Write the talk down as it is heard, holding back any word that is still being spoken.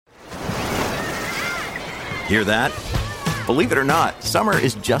Hear that? Believe it or not, summer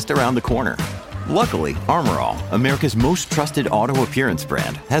is just around the corner. Luckily, Armor All, America's most trusted auto appearance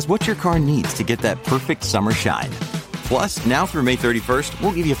brand, has what your car needs to get that perfect summer shine. Plus, now through May 31st,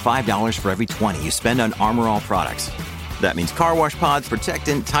 we'll give you $5 for every $20 you spend on Armor All products. That means car wash pods,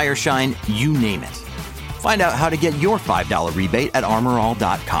 protectant, tire shine, you name it. Find out how to get your $5 rebate at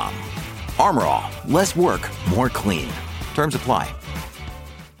armorall.com. Armor All, less work, more clean. Terms apply.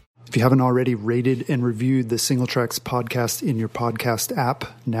 If you haven't already rated and reviewed the Single Tracks podcast in your podcast app,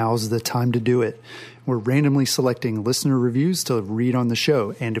 now's the time to do it. We're randomly selecting listener reviews to read on the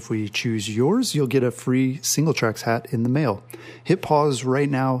show, and if we choose yours, you'll get a free Single Tracks hat in the mail. Hit pause right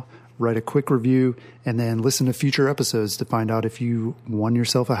now, write a quick review, and then listen to future episodes to find out if you won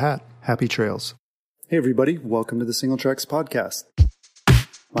yourself a hat. Happy trails. Hey everybody, welcome to the Single Tracks podcast.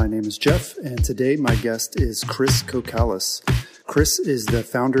 My name is Jeff, and today my guest is Chris Kokalis. Chris is the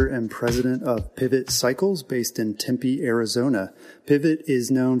founder and president of Pivot Cycles based in Tempe, Arizona. Pivot is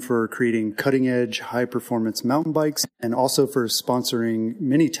known for creating cutting-edge, high-performance mountain bikes and also for sponsoring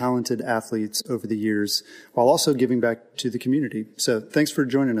many talented athletes over the years while also giving back to the community. So thanks for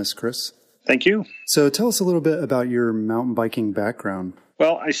joining us, Chris. Thank you. So tell us a little bit about your mountain biking background.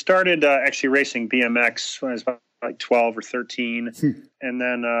 Well, I started actually racing BMX when I was about like 12 or 13, and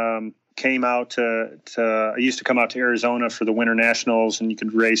then came out I used to come out to Arizona for the Winter Nationals, and you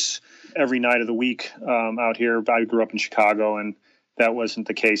could race every night of the week out here. I grew up in Chicago, and that wasn't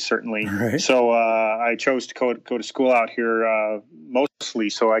the case, certainly. Right. So I chose to go to school out here mostly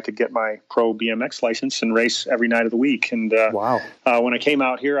so I could get my pro BMX license and race every night of the week. And Wow. When I came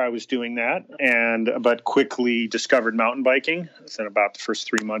out here, I was doing that, but quickly discovered mountain biking. Within about the first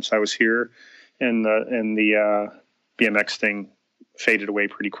 3 months I was here, and the BMX thing faded away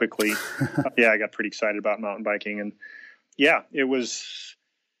pretty quickly. I got pretty excited about mountain biking, and it was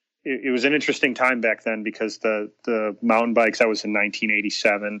an interesting time back then because the mountain bikes, that was in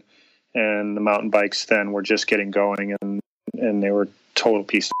 1987, and the mountain bikes then were just getting going, and they were total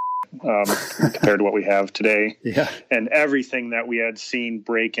piece of compared to what we have today. Yeah. And everything that we had seen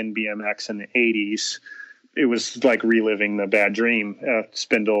break in BMX in the 80s, it was like reliving the bad dream.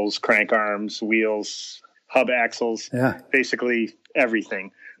 Spindles, crank arms, wheels, hub axles, basically everything.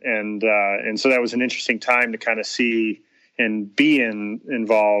 And so that was an interesting time to kind of see and be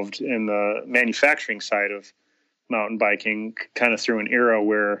involved in the manufacturing side of mountain biking, kind of through an era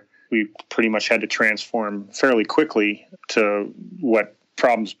where we pretty much had to transform fairly quickly to what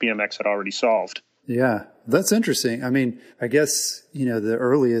problems BMX had already solved. Yeah, that's interesting. I mean, I guess, the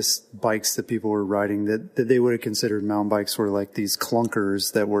earliest bikes that people were riding that they would have considered mountain bikes were like these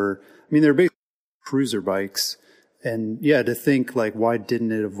clunkers that were, they're basically cruiser bikes. And to think like, why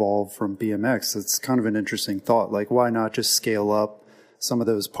didn't it evolve from BMX? It's kind of an interesting thought. Like, why not just scale up some of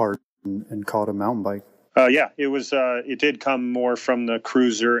those parts and call it a mountain bike? It was, it did come more from the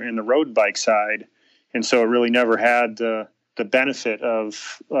cruiser and the road bike side. And so it really never had the benefit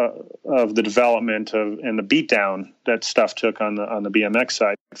of the development and the beatdown that stuff took on the BMX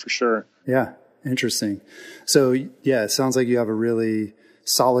side, for sure. Yeah. Interesting. So it sounds like you have a really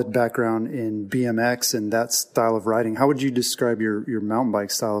solid background in BMX and that style of riding. How would you describe your mountain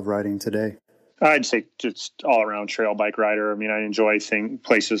bike style of riding today? I'd say just all around trail bike rider. I enjoy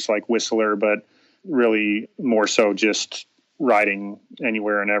places like Whistler, but really more so just riding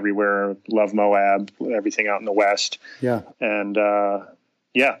anywhere and everywhere. Love Moab, everything out in the West. Yeah. And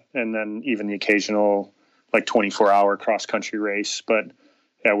and then even the occasional like 24-hour cross-country race. But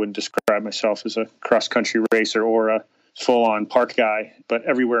I wouldn't describe myself as a cross-country racer or a full-on park guy, but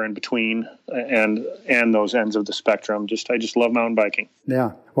everywhere in between and those ends of the spectrum. I just love mountain biking.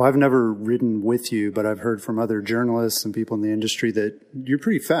 Yeah. Well, I've never ridden with you, but I've heard from other journalists and people in the industry that you're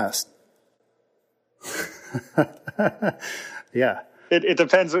pretty fast. Yeah. It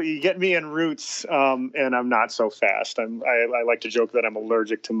depends. You get me in routes, and I'm not so fast. I like to joke that I'm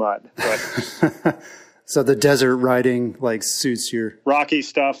allergic to mud. But so the desert riding suits your rocky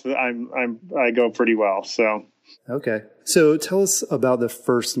stuff. I go pretty well. So okay. So tell us about the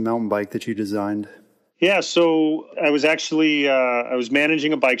first mountain bike that you designed. Yeah. So I was actually I was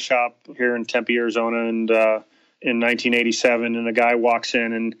managing a bike shop here in Tempe, Arizona, and in 1987, and a guy walks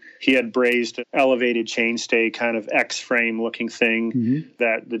in and he had brazed elevated chainstay kind of X-frame looking thing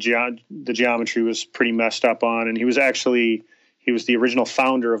that the geometry was pretty messed up on. And he was the original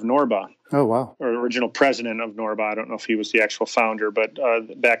founder of Norba. Oh, wow. Or original president of Norba. I don't know if he was the actual founder, but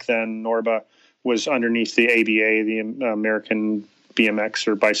back then Norba was underneath the ABA, the American BMX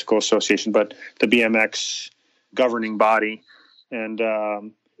or Bicycle Association, but the BMX governing body. And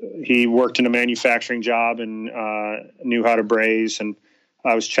he worked in a manufacturing job and knew how to braze. And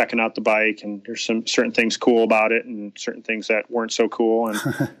I was checking out the bike, and there's some certain things cool about it and certain things that weren't so cool. And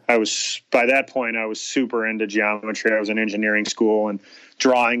by that point, I was super into geometry. I was in engineering school and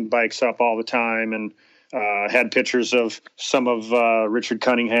drawing bikes up all the time, and had pictures of some of Richard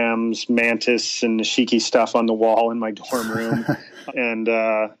Cunningham's Mantis and Nishiki stuff on the wall in my dorm room. and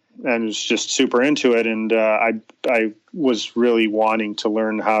was just super into it. And I was really wanting to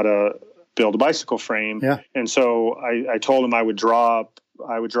learn how to build a bicycle frame. Yeah. And so I told him I would draw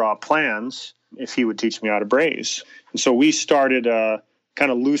plans if he would teach me how to braze. And so we started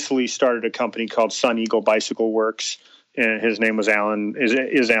kind of loosely started a company called Sun Eagle Bicycle Works, and his name was Alan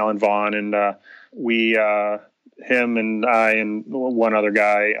Vaughn. And him and I and one other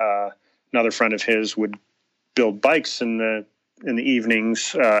guy, another friend of his, would build bikes in the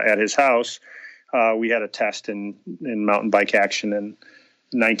evenings at his house. We had a test in mountain bike action in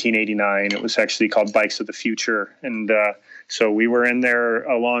 1989. It was actually called Bikes of the Future. And so we were in there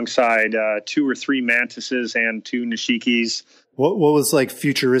alongside 2 or 3 Mantises and 2 Nishikis. What was like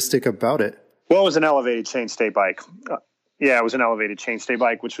futuristic about it? Well, it was an elevated chainstay bike. Yeah, it was an elevated chainstay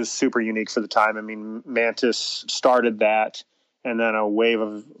bike, which was super unique for the time. I mean, Mantis started that, and then a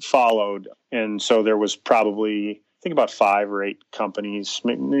wave followed. And so there was probably, I think, about 5 or 8 companies,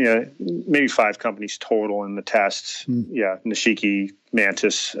 maybe 5 companies total in the tests. Yeah, Nishiki,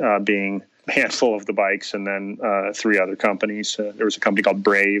 Mantis being a handful of the bikes, and then 3 other companies. There was a company called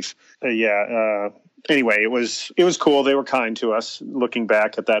Brave. Anyway, it was cool. They were kind to us. Looking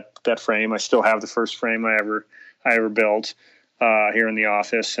back at that frame, I still have the first frame I ever built here in the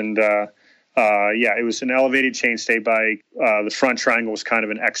office. And it was an elevated chainstay bike. The front triangle was kind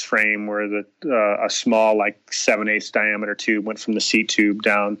of an X frame, where a small, like 7/8 diameter tube went from the seat tube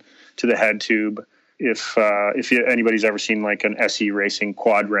down to the head tube. If anybody's ever seen like an SE Racing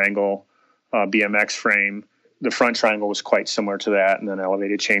quadrangle BMX frame, the front triangle was quite similar to that, and then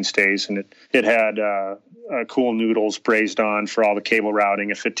elevated chainstays. And it had cool noodles brazed on for all the cable routing.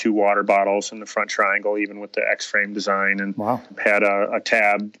 It fit 2 water bottles in the front triangle, even with the X-frame design, and had a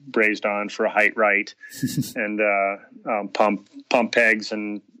tab brazed on for a height right, and pump pegs,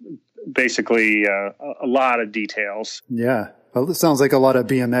 and basically a lot of details. Yeah. Well, it sounds like a lot of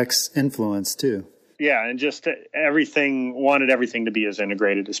BMX influence too. Yeah, and just wanted everything to be as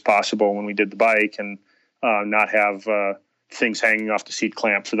integrated as possible when we did the bike, and not have things hanging off the seat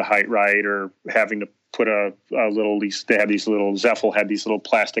clamp for the height right, or having to put Zeffel had these little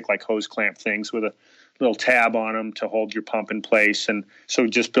plastic like hose clamp things with a little tab on them to hold your pump in place. And so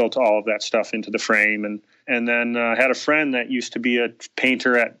just built all of that stuff into the frame. And then had a friend that used to be a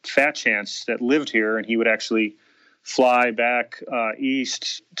painter at Fat Chance that lived here, and he would actually fly back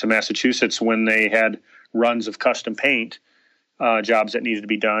east to Massachusetts when they had runs of custom paint jobs that needed to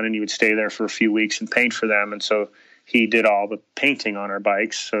be done, and he would stay there for a few weeks and paint for them. And so he did all the painting on our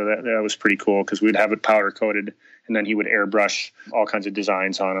bikes. So that was pretty cool, because we'd have it powder coated, and then he would airbrush all kinds of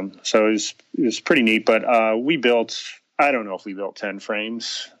designs on them. So it was pretty neat. But we built, I don't know if we built 10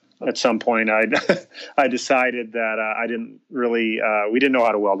 frames. At some point, I decided that we didn't know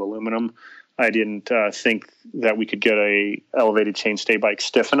how to weld aluminum. I didn't think that we could get a elevated chainstay bike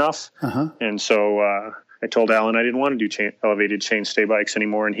stiff enough. And so I told Alan I didn't want to do elevated chainstay bikes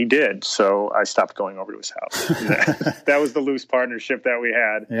anymore, and he did. So I stopped going over to his house. That was the loose partnership that we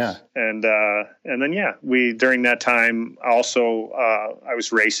had. Yeah. And then we during that time also I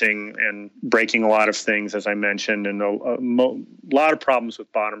was racing and breaking a lot of things, as I mentioned, and a lot of problems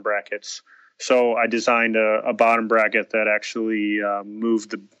with bottom brackets. So I designed a bottom bracket that actually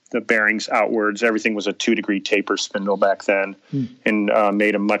moved the bearings outwards. Everything was a 2-degree taper spindle back then, and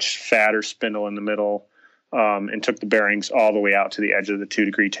made a much fatter spindle in the middle. And took the bearings all the way out to the edge of the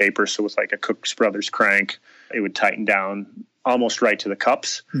 2-degree taper. So with like a Cook's Brothers crank, it would tighten down almost right to the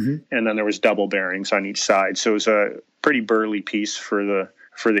cups. And then there was double bearings on each side. So it was a pretty burly piece for the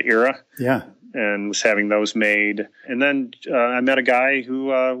era. Yeah. And was having those made. And then I met a guy who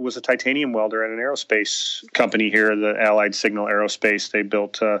was a titanium welder at an aerospace company here, the Allied Signal Aerospace. They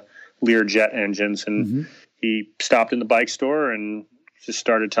built Lear jet engines. And he stopped in the bike store and just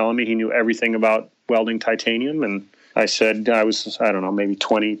started telling me he knew everything about welding titanium. And I said, I was, I don't know, maybe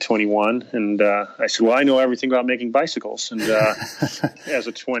 20, 21. And I said, well, I know everything about making bicycles. And as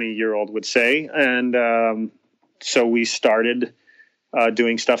a 20-year-old would say. And so we started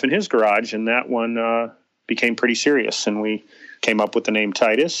doing stuff in his garage, and that one became pretty serious. And we came up with the name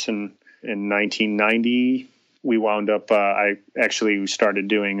Titus. And in 1990, we wound up, we started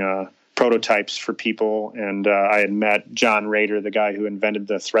doing prototypes for people, and I had met John Rader, the guy who invented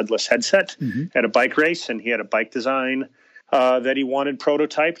the threadless headset, at a bike race, and he had a bike design that he wanted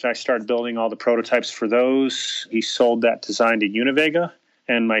prototyped. I started building all the prototypes for those. He sold that design to Univega,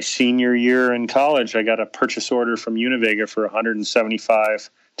 And my senior year in college, I got a purchase order from Univega for 175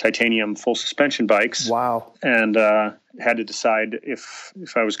 titanium full suspension bikes. Wow. And had to decide if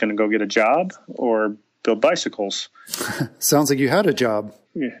I was going to go get a job or build bicycles. Sounds like you had a job.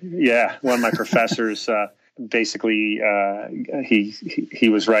 Yeah. One of my professors, basically, he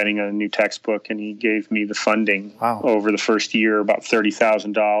was writing a new textbook, and he gave me the funding over the first year, about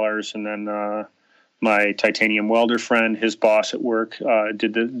 $30,000. And then my titanium welder friend, his boss at work,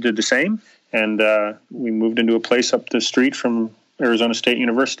 did the same. And we moved into a place up the street from Arizona State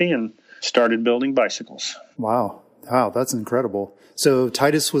University and started building bicycles. Wow, that's incredible. So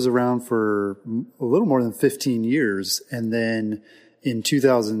Titus was around for a little more than 15 years. And then in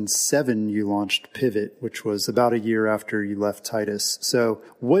 2007, you launched Pivot, which was about a year after you left Titus. So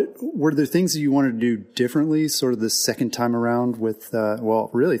what were there things that you wanted to do differently sort of the second time around with,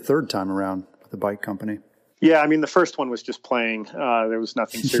 really third time around with the bike company? Yeah, I mean, the first one was just playing. There was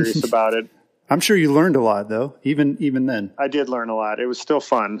nothing serious about it. I'm sure you learned a lot, though, even then. I did learn a lot. It was still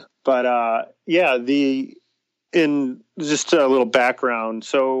fun. But, in just a little background.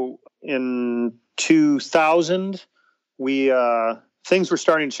 So in 2000, things were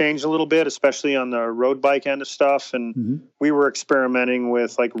starting to change a little bit, especially on the road bike end of stuff. And we were experimenting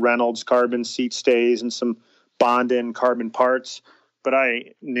with like Reynolds carbon seat stays and some Bond-in carbon parts. But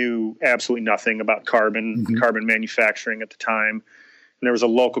I knew absolutely nothing about carbon manufacturing at the time. And there was a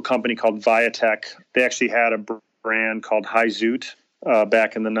local company called Viatech. They actually had a brand called Hizoot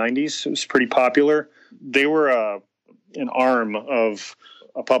back in the 90s. It was pretty popular. They were an arm of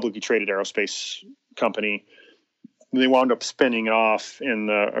a publicly traded aerospace company. They wound up spinning off, and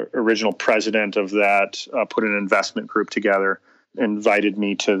the original president of that put an investment group together, invited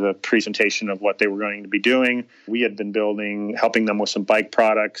me to the presentation of what they were going to be doing. We had been helping them with some bike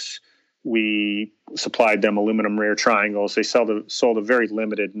products. We supplied them aluminum rear triangles. They sold a very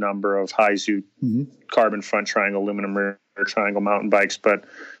limited number of Hizoot carbon front triangle, aluminum rear triangle mountain bikes, but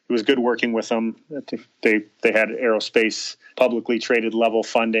it was good working with them. They had aerospace publicly traded level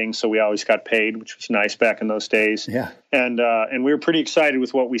funding, so we always got paid, which was nice back in those days. Yeah. And we were pretty excited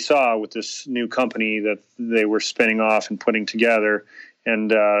with what we saw with this new company that they were spinning off and putting together.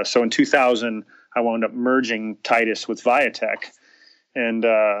 And so in 2000, I wound up merging Titus with Viatech. And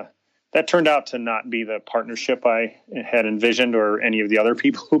that turned out to not be the partnership I had envisioned or any of the other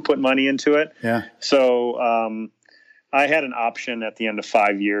people who put money into it. Yeah. So I had an option at the end of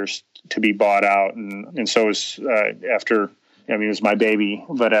 5 years to be bought out. And so it was it was my baby,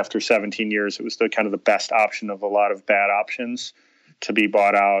 but after 17 years, it was the best option of a lot of bad options to be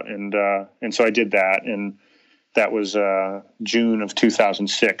bought out. And so I did that. And that was June of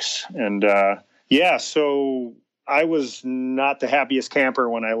 2006. And so I was not the happiest camper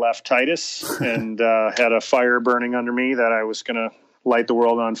when I left Titus and had a fire burning under me that I was going to light the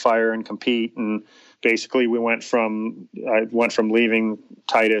world on fire and compete. And basically I went from leaving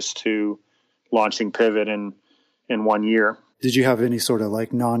Titus to launching Pivot in 1 year. Did you have any sort of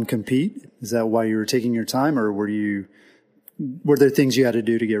like non-compete? Is that why you were taking your time, or were there things you had to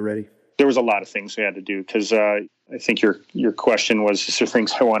do to get ready? There was a lot of things we had to do because I think your question was, is there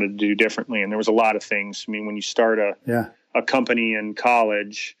things I wanted to do differently? And there was a lot of things. I mean, when you start a company in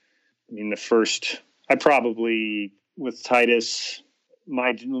college, I mean, I probably with Titus,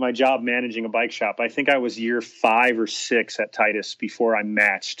 my job managing a bike shop, I think I was year 5 or 6 at Titus before I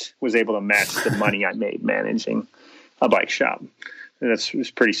was able to match the money I made managing a bike shop. And it was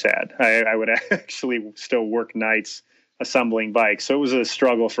pretty sad. I would actually still work nights assembling bikes. So it was a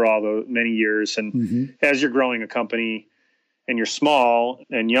struggle for all the many years. And as you're growing a company and you're small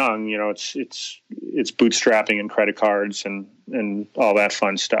and young, it's bootstrapping and credit cards and all that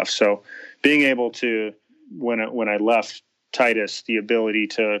fun stuff. So being able to, when I left Titus, the ability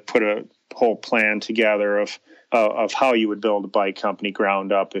to put a whole plan together of how you would build a bike company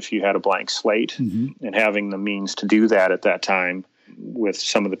ground up if you had a blank slate, and having the means to do that at that time with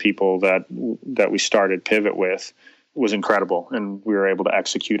some of the people that we started Pivot with was incredible. And we were able to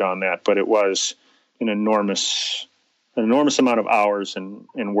execute on that, but it was an enormous amount of hours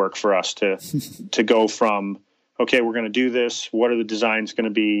and work for us to go from, okay, we're going to do this. What are the designs going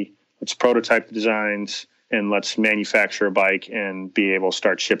to be? Let's prototype the designs and let's manufacture a bike and be able to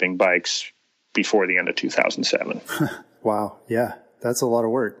start shipping bikes before the end of 2007. Wow. Yeah. That's a lot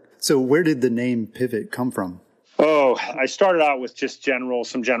of work. So where did the name Pivot come from? Oh, I started out with just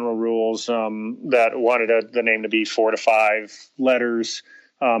some general rules that wanted the name to be 4 to 5 letters,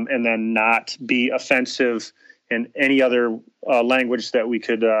 and then not be offensive in any other language that we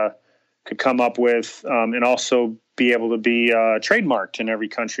could come up with, and also be able to be trademarked in every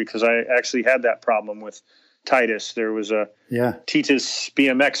country, because I actually had that problem with Titus. There was a Titus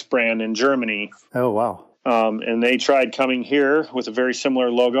BMX brand in Germany. Oh, wow. And they tried coming here with a very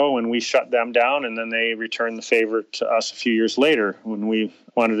similar logo, and we shut them down, and then they returned the favor to us a few years later when we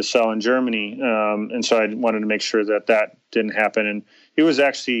wanted to sell in Germany. And so I wanted to make sure that that didn't happen. And it was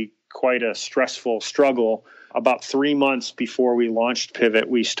actually quite a stressful struggle. About 3 months before we launched Pivot,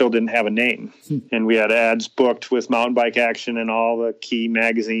 we still didn't have a name. And we had ads booked with Mountain Bike Action and all the key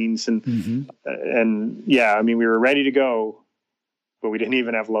magazines. And yeah, I mean, we were ready to go, but we didn't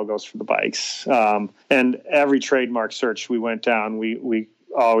even have logos for the bikes. And every trademark search we went down, we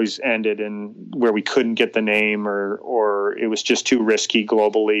always ended in where we couldn't get the name or it was just too risky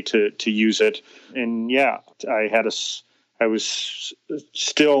globally to use it. And yeah, I was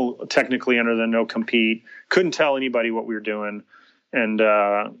still technically under the no compete, couldn't tell anybody what we were doing. And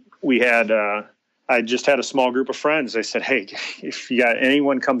I just had a small group of friends. I said, hey, if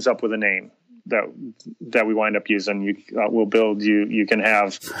anyone comes up with a name that we wind up using, we'll build you can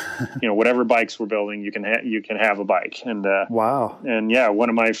have, whatever bikes we're building, you can have a bike. And wow. And yeah, one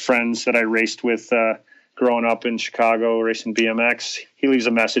of my friends that I raced with growing up in Chicago racing BMX, he leaves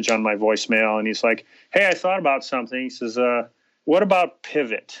a message on my voicemail and he's like, hey, I thought about something. He says, what about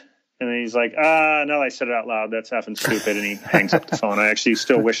Pivot? And then he's like, now that I said it out loud, that's effing stupid. And he hangs up the phone. I actually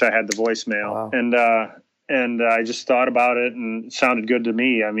still wish I had the voicemail. Wow. And I just thought about it and it sounded good to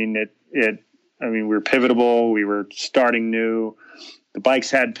me. I mean, we were pivotable. We were starting new. The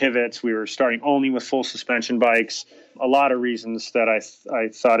bikes had pivots. We were starting only with full suspension bikes. A lot of reasons that I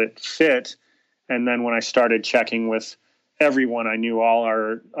thought it fit. And then when I started checking with everyone, I knew all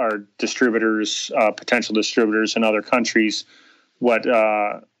our distributors, potential distributors in other countries, what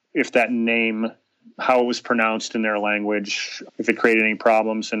if that name, how it was pronounced in their language, if it created any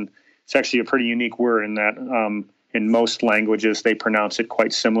problems. And it's actually a pretty unique word in that in most languages, they pronounce it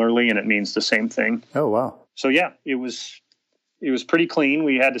quite similarly, and it means the same thing. Oh, wow. So, yeah, it was pretty clean.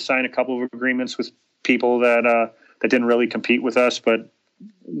 We had to sign a couple of agreements with people that didn't really compete with us, but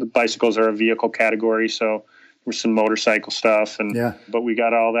the bicycles are a vehicle category, so there was some motorcycle stuff. But we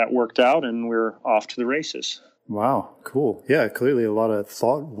got all that worked out, and we're off to the races. Wow, cool. Yeah, clearly a lot of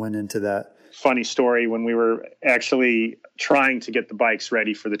thought went into that. Funny story, when we were actually trying to get the bikes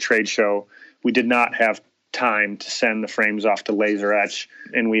ready for the trade show, we did not have time to send the frames off to laser etch,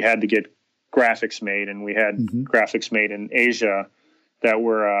 and we had to get graphics made, and we had graphics made in Asia that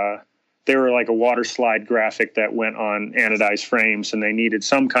were they were like a water slide graphic that went on anodized frames, and they needed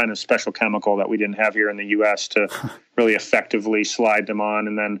some kind of special chemical that we didn't have here in the US to really effectively slide them on,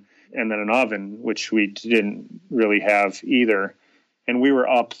 and then an oven, which we didn't really have either. And we were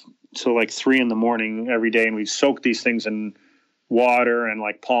up till like 3 a.m. every day, and we'd soak these things in water and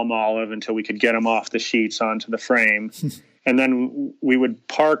like palm olive until we could get them off the sheets onto the frame. And then we would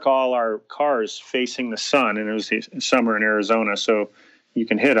park all our cars facing the sun, and it was the summer in Arizona, so you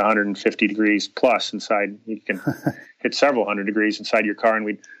can hit 150 degrees plus inside. You can hit several hundred degrees inside your car, and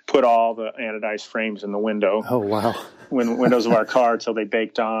we'd put all the anodized frames in the window. Oh, wow. Windows of our car till they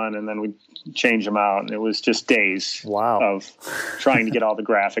baked on, and then we'd change them out. And it was just days of trying to get all the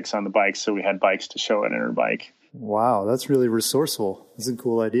graphics on the bikes so we had bikes to show it in our bike. Wow, that's really resourceful. That's a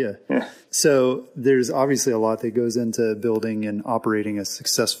cool idea. Yeah. So there's obviously a lot that goes into building and operating a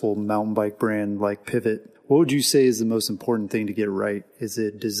successful mountain bike brand like Pivot. What would you say is the most important thing to get right? Is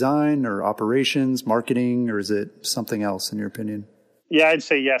it design or operations, marketing, or is it something else in your opinion? Yeah, I'd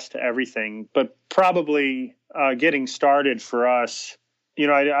say yes to everything, but probably getting started for us,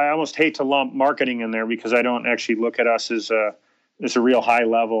 I almost hate to lump marketing in there because I don't actually look at us as a real high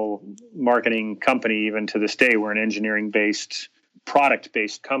level marketing company. Even to this day, we're an engineering based, product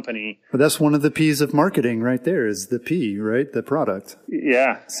based company. But that's one of the P's of marketing right there, is the P, right? The product.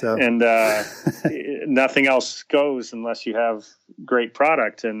 Yeah. So. And nothing else goes unless you have great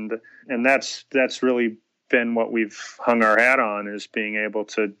product. And that's really been what we've hung our hat on, is being able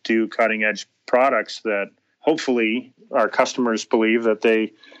to do cutting edge products that hopefully our customers believe that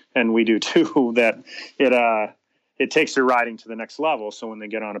they, and we do too, that it takes their riding to the next level. So when they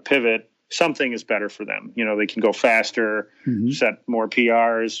get on a Pivot, something is better for them. They can go faster, set more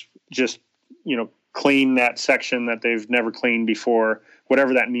PRs, just, clean that section that they've never cleaned before,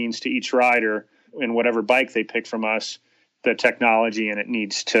 whatever that means to each rider and whatever bike they pick from us, the technology and it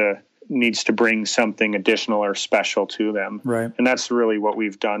needs to bring something additional or special to them. Right. And that's really what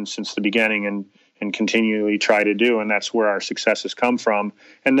we've done since the beginning and continually try to do. And that's where our successes come from.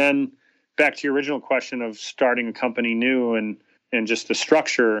 And then back to your original question of starting a company new and just the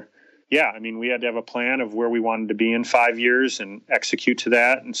structure. Yeah, I mean, we had to have a plan of where we wanted to be in 5 years and execute to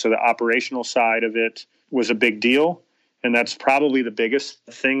that. And so the operational side of it was a big deal. And that's probably the biggest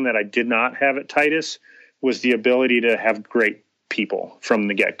thing that I did not have at Titus was the ability to have great people from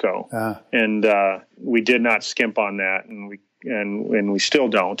the get-go. And we did not skimp on that, and we still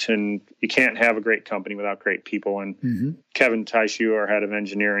don't. And you can't have a great company without great people. And Kevin Taishu, our head of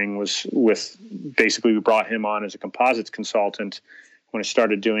engineering, we brought him on as a composites consultant when I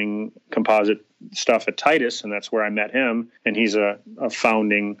started doing composite stuff at Titus, and that's where I met him. And he's a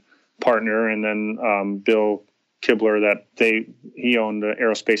founding partner. And then Bill Kibler, he owned the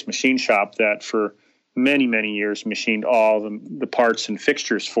aerospace machine shop that for many, many years machined all the parts and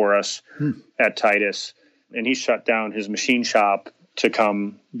fixtures for us at Titus. And he shut down his machine shop to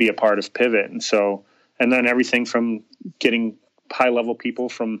come be a part of Pivot. And then everything from getting high-level people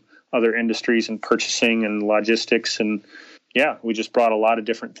from other industries and purchasing and logistics. And we just brought a lot of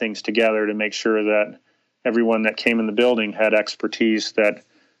different things together to make sure that everyone that came in the building had expertise that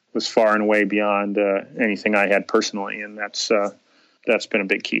was far and away beyond anything I had personally. And that's been a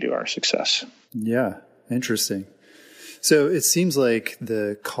big key to our success. Yeah, interesting. So it seems like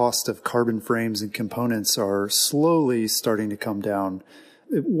the cost of carbon frames and components are slowly starting to come down.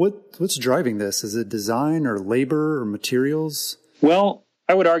 What's driving this? Is it design or labor or materials? Well,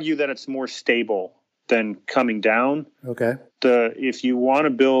 I would argue that it's more stable than coming down. Okay. If you want to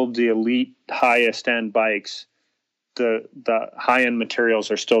build the elite highest end bikes, the high end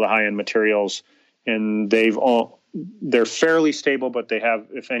materials are still the high end materials, and they're fairly stable, but they have,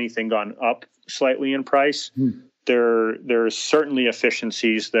 if anything, gone up slightly in price. There's certainly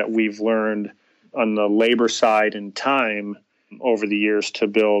efficiencies that we've learned on the labor side and time over the years to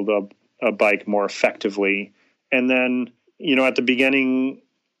build a bike more effectively. And then, at the beginning,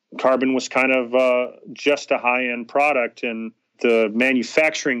 carbon was kind of just a high-end product, and the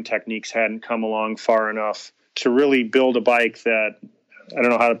manufacturing techniques hadn't come along far enough to really build a bike that, I don't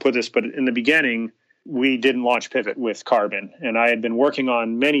know how to put this, but in the beginning, we didn't launch Pivot with carbon. And I had been working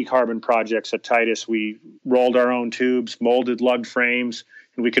on many carbon projects at Titus. We rolled our own tubes, molded lugged frames,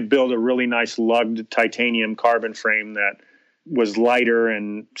 and we could build a really nice lugged titanium carbon frame that was lighter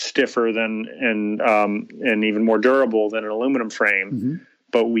and stiffer and even more durable than an aluminum frame.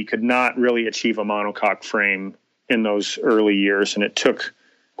 But we could not really achieve a monocoque frame in those early years. And it took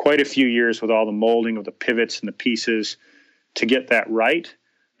quite a few years with all the molding of the pivots and the pieces to get that right.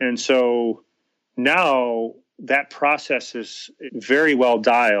 And so now that process is very well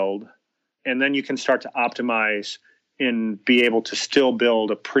dialed, and then you can start to optimize and be able to still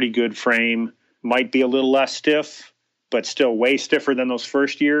build a pretty good frame. Might be a little less stiff, but still way stiffer than those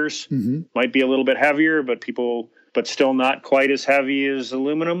first years. Might be a little bit heavier, but still not quite as heavy as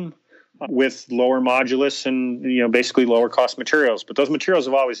aluminum, with lower modulus and basically lower cost materials. But those materials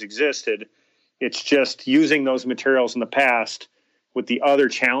have always existed. It's just using those materials in the past with the other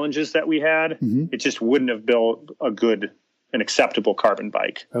challenges that we had, it just wouldn't have built an acceptable carbon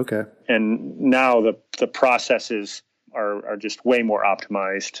bike. Okay. And now the processes are just way more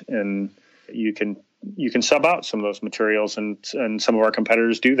optimized, and you can sub out some of those materials, and some of our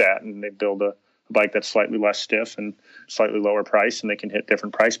competitors do that, and they build a bike that's slightly less stiff and slightly lower price, and they can hit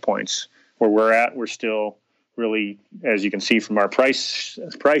different price points. Where we're still really, as you can see from our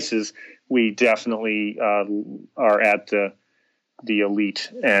prices, we definitely are at the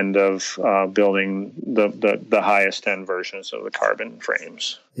elite end of building the highest end versions of the carbon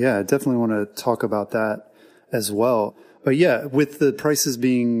frames. Yeah, I definitely want to talk about that as well. But yeah, with the prices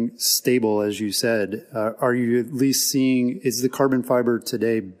being stable, as you said, are you at least seeing, is the carbon fiber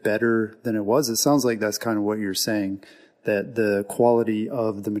today better than it was? It sounds like that's kind of what you're saying, that the quality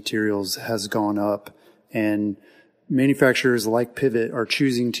of the materials has gone up, and manufacturers like Pivot are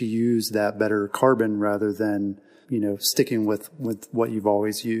choosing to use that better carbon rather than, sticking with what you've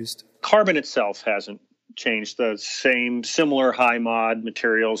always used. Carbon itself hasn't changed. The same similar high mod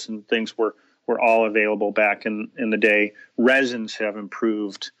materials and things were all available back in the day. Resins have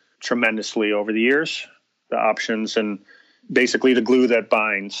improved tremendously over the years, the options, and basically the glue that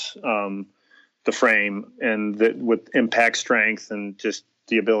binds the frame, and with impact strength and just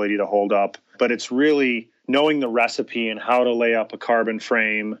the ability to hold up. But it's really knowing the recipe and how to lay up a carbon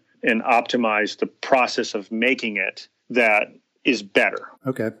frame and optimize the process of making it that is better.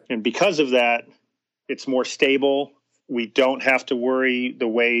 Okay. And because of that, it's more stable. We don't have to worry the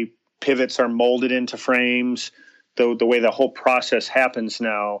way pivots are molded into frames, the way the whole process happens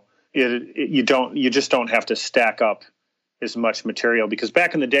now. You just don't have to stack up as much material, because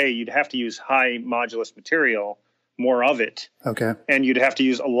back in the day you'd have to use high modulus material, more of it. Okay. And you'd have to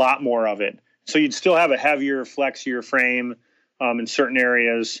use a lot more of it. So you'd still have a heavier, flexier frame in certain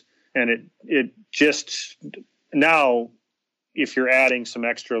areas. And it just now, if you're adding some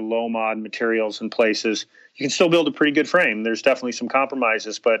extra low mod materials in places, you can still build a pretty good frame. There's definitely some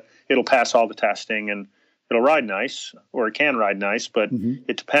compromises, but it'll pass all the testing, and it'll ride nice, or it can ride nice, but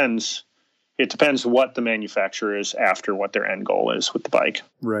it depends. It depends what the manufacturer is after, what their end goal is with the bike.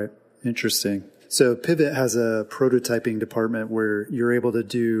 Right. Interesting. So Pivot has a prototyping department where you're able to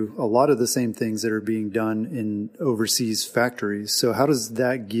do a lot of the same things that are being done in overseas factories. So how does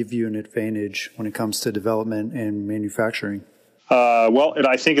that give you an advantage when it comes to development and manufacturing?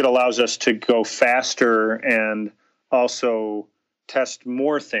 I think it allows us to go faster and also test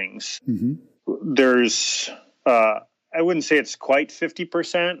more things. There's, I wouldn't say it's quite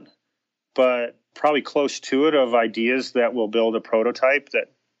 50%, but probably close to it, of ideas that will build a prototype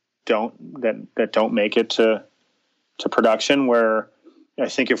that don't make it to production, where I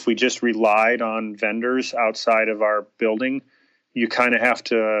think if we just relied on vendors outside of our building, you kind of have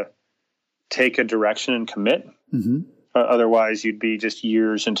to take a direction and commit. Otherwise, you'd be just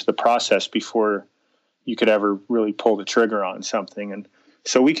years into the process before you could ever really pull the trigger on something. And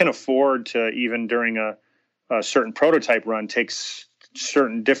so we can afford to, even during a certain prototype run, take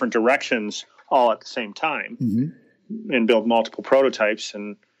certain different directions all at the same time and build multiple prototypes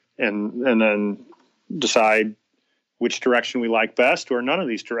and then decide which direction we like best, or none of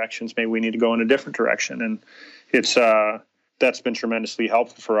these directions. Maybe we need to go in a different direction. And it's that's been tremendously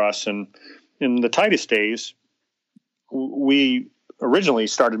helpful for us. And in the tightest days, we originally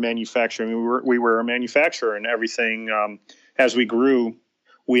started manufacturing. We were a manufacturer and everything. As we grew,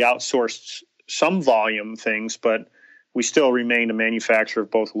 we outsourced some volume things, but we still remained a manufacturer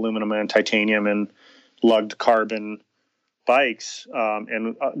of both aluminum and titanium and lugged carbon bikes,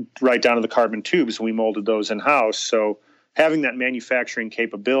 and right down to the carbon tubes. We molded those in-house. So having that manufacturing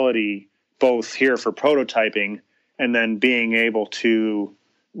capability, both here for prototyping and then being able to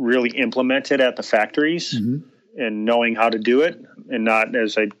really implement it at the factories and knowing how to do it, and not,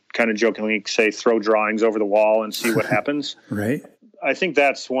 as I kind of jokingly say, throw drawings over the wall and see what happens. Right. I think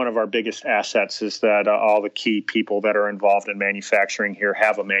that's one of our biggest assets, is that all the key people that are involved in manufacturing here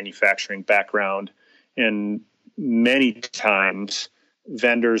have a manufacturing background. And many times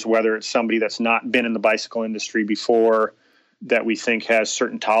vendors, whether it's somebody that's not been in the bicycle industry before that we think has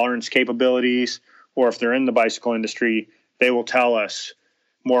certain tolerance capabilities, or if they're in the bicycle industry, they will tell us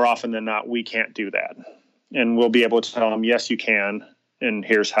more often than not, we can't do that. And we'll be able to tell them, yes, you can, and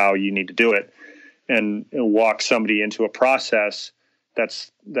here's how you need to do it, and walk somebody into a process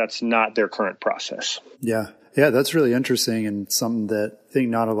that's not their current process. Yeah, that's really interesting, and something that I think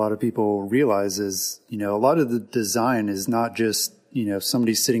not a lot of people realize is, a lot of the design is not just,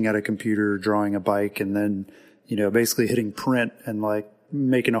 somebody sitting at a computer drawing a bike and then, basically hitting print and like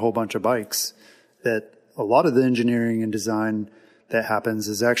making a whole bunch of bikes. That a lot of the engineering and design that happens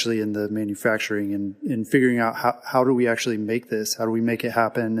is actually in the manufacturing and in figuring out how do we actually make this? How do we make it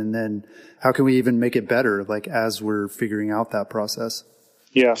happen? And then how can we even make it better, like as we're figuring out that process?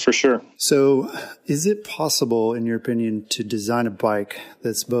 Yeah, for sure. So is it possible, in your opinion, to design a bike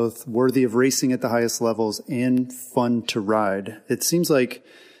that's both worthy of racing at the highest levels and fun to ride? It seems like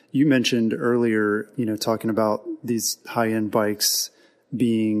you mentioned earlier, talking about these high-end bikes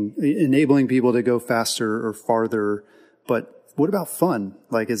enabling people to go faster or farther, but what about fun?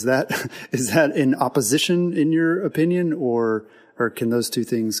 Like, is that in opposition, in your opinion, or can those two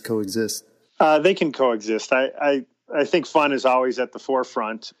things coexist? They can coexist. I think fun is always at the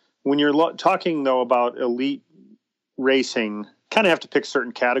forefront. When you're talking, though, about elite racing, kind of have to pick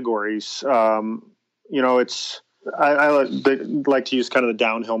certain categories. I like to use kind of the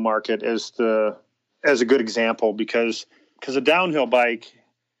downhill market as a good example, because a downhill bike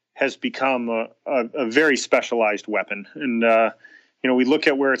has become a very specialized weapon. And, we look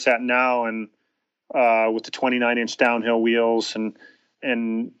at where it's at now, and with the 29-inch downhill wheels, and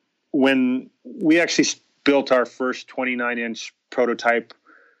when we actually built our first 29-inch prototype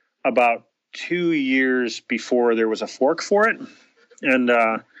about 2 years before there was a fork for it, and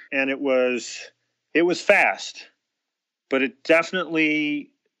it was fast, but it's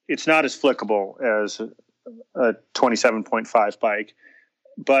not as flickable as a 27.5 bike.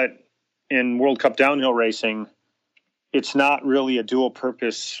 But in World Cup downhill racing, it's not really a dual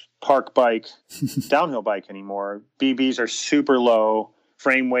purpose park bike, downhill bike anymore. BBs are super low.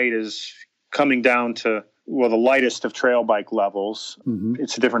 Frame weight is coming down to, the lightest of trail bike levels.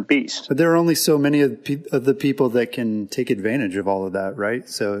 It's a different beast. But there are only so many of the people that can take advantage of all of that, right?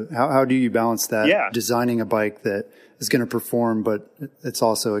 So how do you balance that? Yeah. Designing a bike that is going to perform, but it's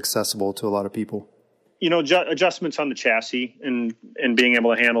also accessible to a lot of people. Adjustments on the chassis and being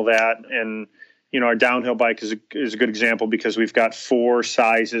able to handle that. And, our downhill bike is a good example, because we've got 4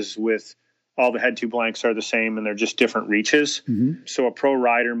 sizes with all the head tube lengths are the same, and they're just different reaches. So a pro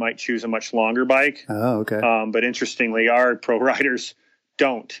rider might choose a much longer bike. Oh, okay. But interestingly, our pro riders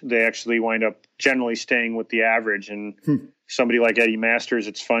don't. They actually wind up generally staying with the average. And somebody like Eddie Masters,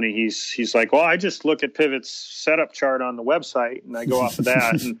 it's funny. He's like, well, I just look at Pivot's setup chart on the website and I go off of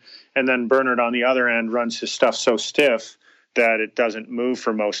that. And then Bernard on the other end runs his stuff so stiff that it doesn't move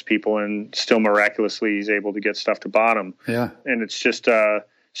for most people, and still miraculously he's able to get stuff to bottom. Yeah. And it's just,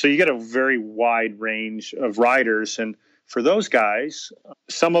 so you get a very wide range of riders. And for those guys,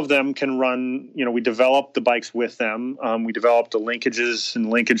 some of them can run, we developed the bikes with them. We developed the linkages and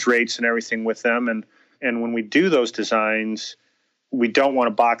linkage rates and everything with them. And when we do those designs, we don't want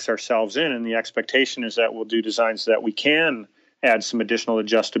to box ourselves in. And the expectation is that we'll do designs that we can add some additional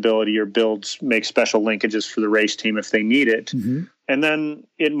adjustability or make special linkages for the race team if they need it. Mm-hmm. And then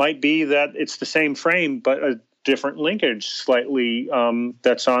it might be that it's the same frame, but a different linkage slightly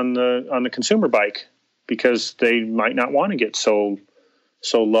that's on the consumer bike, because they might not want to get so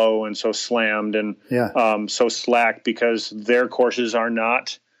low and so slammed and so slack, because their courses are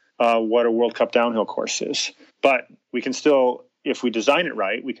not what a World Cup downhill course is. But we can still, if we design it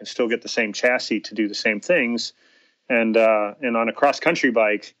right, we can still get the same chassis to do the same things. And on a cross-country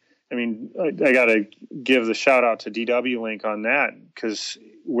bike, I mean, I got to give the shout out to DW Link on that, because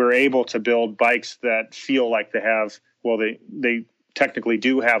we're able to build bikes that feel like they technically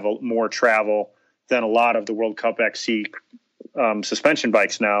do have more travel than a lot of the World Cup XC suspension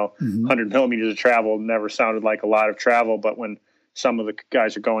bikes now. Mm-hmm. 100 millimeters of travel never sounded like a lot of travel, but when some of the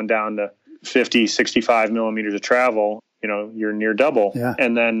guys are going down to 50, 65 millimeters of travel, you're near double. Yeah.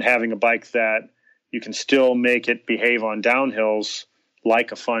 And then having a bike that you can still make it behave on downhills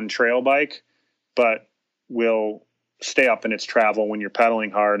like a fun trail bike, but will stay up in its travel when you're pedaling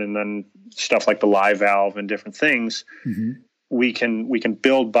hard, and then stuff like the live valve and different things. Mm-hmm. We can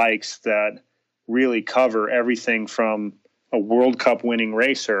build bikes that really cover everything from a World Cup winning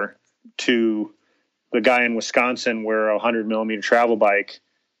racer to the guy in Wisconsin where a 100 millimeter travel bike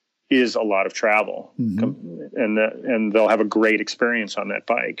is a lot of travel. Mm-hmm. And they'll have a great experience on that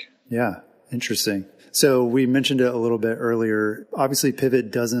bike. Yeah. Interesting. So we mentioned it a little bit earlier. Obviously,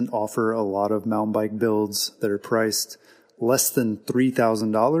 Pivot doesn't offer a lot of mountain bike builds that are priced less than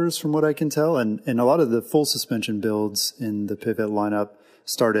 $3,000 from what I can tell. And a lot of the full suspension builds in the Pivot lineup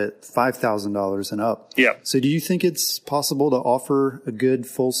start at $5,000 and up. Yeah. So do you think it's possible to offer a good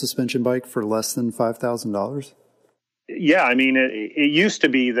full suspension bike for less than $5,000? Yeah. I mean, it used to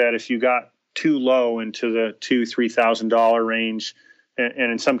be that if you got too low into the $2,000-$3,000 range,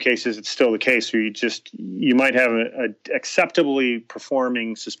 and in some cases it's still the case where you might have a acceptably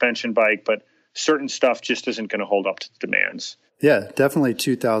performing suspension bike, but certain stuff just isn't going to hold up to the demands. Yeah, definitely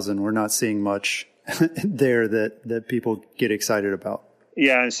 2000. We're not seeing much there that people get excited about.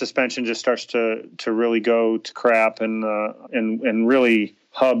 Yeah, and suspension just starts to really go to crap, and really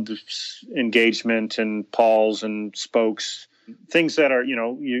hubs engagement and pawls and spokes, things that are,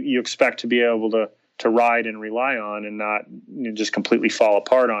 you expect to be able to ride and rely on, and not just completely fall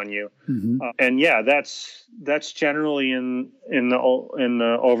apart on you. Mm-hmm. And yeah, that's generally in the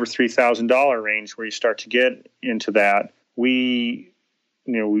over $3,000 range where you start to get into that. I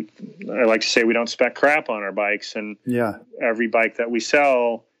like to say we don't spec crap on our bikes, and every bike that we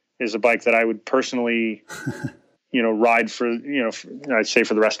sell is a bike that I would personally, ride for, I'd say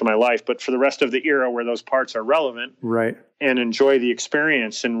for the rest of my life, but for the rest of the era where those parts are relevant, right, and enjoy the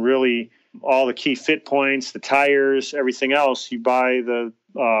experience, and really all the key fit points, the tires, everything else. You buy the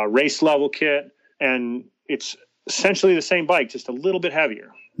race level kit, and it's essentially the same bike, just a little bit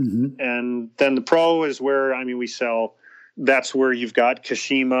heavier. Mm-hmm. And then the Pro is where, we sell, that's where you've got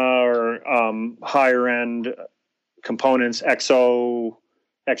Kashima or higher end components, XO,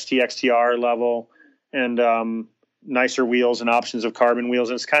 XT, XTR level, and nicer wheels and options of carbon wheels.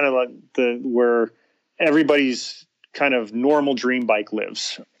 And it's kind of like where everybody's kind of normal dream bike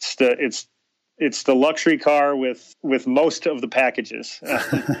lives. It's the luxury car with most of the packages.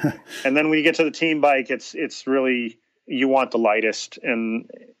 And then when you get to the team bike, it's really, you want the lightest and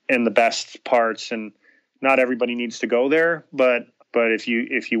the best parts, and not everybody needs to go there, but if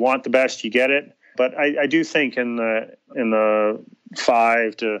you want the best, you get it. But I do think in the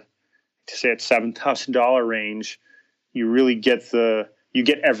 $5,000 to say it's $7,000 range, you really get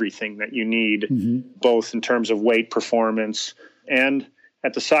everything that you need, mm-hmm. both in terms of weight, performance, and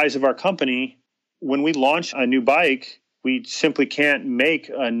at the size of our company. When we launch a new bike, we simply can't make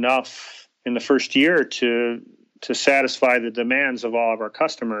enough in the first year to satisfy the demands of all of our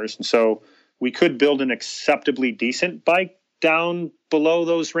customers. And so we could build an acceptably decent bike down below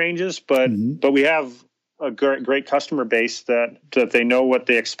those ranges, but we have a great customer base that they know what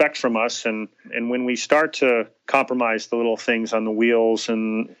they expect from us. And when we start to compromise the little things on the wheels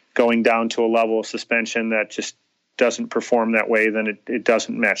and going down to a level of suspension that just doesn't perform that way, then it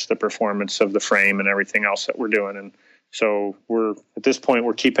doesn't match the performance of the frame and everything else that we're doing. And so at this point,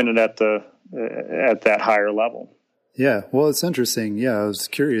 we're keeping it at that higher level. Yeah. Well, it's interesting. Yeah. I was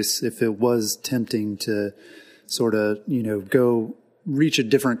curious if it was tempting to sort of, go reach a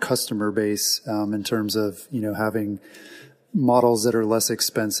different customer base, in terms of, having models that are less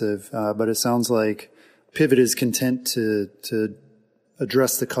expensive. But it sounds like Pivot is content to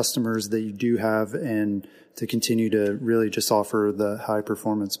address the customers that you do have and to continue to really just offer the high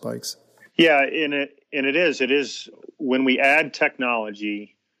performance bikes. Yeah. It is when we add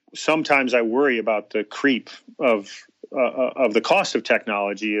technology, sometimes I worry about the creep of the cost of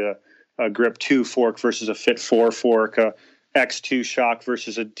technology, a Grip 2 fork versus a Fit 4 fork, a X2 shock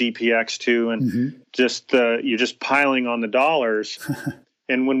versus a DPX2, and you're just piling on the dollars.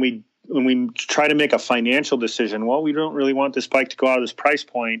 And when we try to make a financial decision, well, we don't really want this bike to go out of this price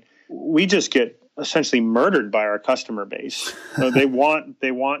point, we just get essentially murdered by our customer base. They want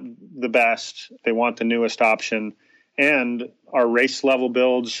the best, they want the newest option, and our race level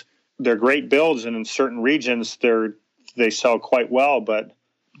builds, they're great builds, and in certain regions they sell quite well, but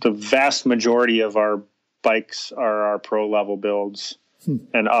the vast majority of our bikes are our pro level builds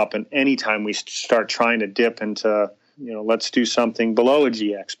and up. And anytime we start trying to dip into, let's do something below a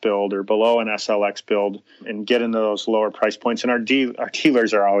GX build or below an SLX build and get into those lower price points. And our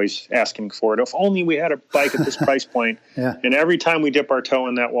dealers are always asking for it. If only we had a bike at this price point. Yeah. And every time we dip our toe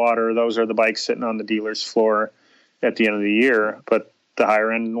in that water, those are the bikes sitting on the dealer's floor at the end of the year. But the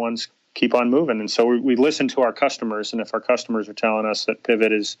higher end ones keep on moving. And so we listen to our customers. And if our customers are telling us that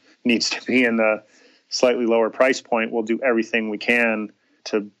Pivot needs to be in the slightly lower price point, we'll do everything we can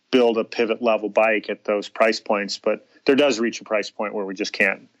to build a Pivot level bike at those price points. But there does reach a price point where we just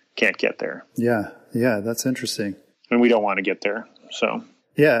can't get there. Yeah. That's interesting. And we don't want to get there. So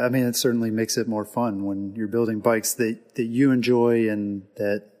yeah, I mean, it certainly makes it more fun when you're building bikes that you enjoy and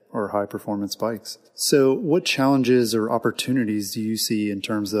that are high performance bikes. So what challenges or opportunities do you see in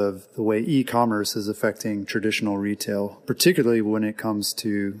terms of the way e-commerce is affecting traditional retail, particularly when it comes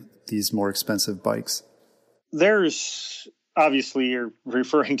to these more expensive bikes? There's obviously, you're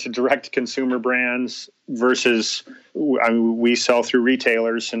referring to direct consumer brands versus, we sell through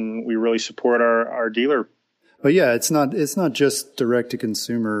retailers and we really support our dealer. But yeah, it's not just direct to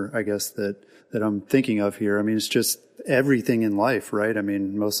consumer, I guess, that I'm thinking of here. I mean, it's just everything in life, right? I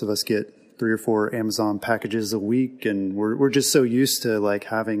mean, most of us get 3 or 4 Amazon packages a week, and we're just so used to like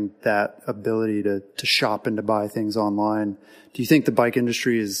having that ability to shop and to buy things online. Do you think the bike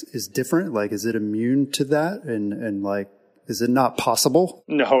industry is different? Like, is it immune to that? And like, is it not possible?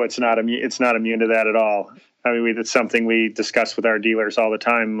 No, it's not immune. It's not immune to that at all. I mean, it's something we discuss with our dealers all the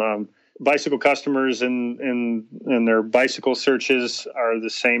time. Bicycle customers and their bicycle searches are the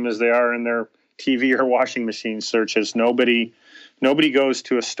same as they are in their TV or washing machine searches. Nobody goes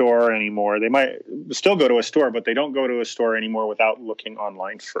to a store anymore. They might still go to a store, but they don't go to a store anymore without looking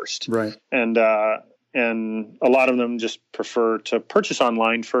online first. Right. And a lot of them just prefer to purchase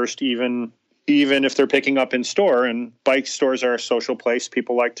online first, even if they're picking up in store. And bike stores are a social place.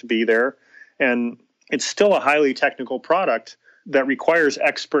 People like to be there. And it's still a highly technical product that requires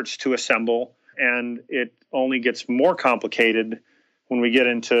experts to assemble. And it only gets more complicated when we get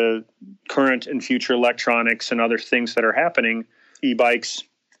into current and future electronics and other things that are happening, e-bikes,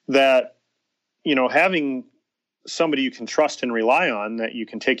 that, having somebody you can trust and rely on that you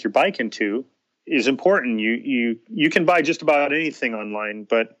can take your bike into is important. You can buy just about anything online,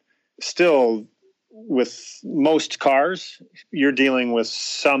 but still with most cars, you're dealing with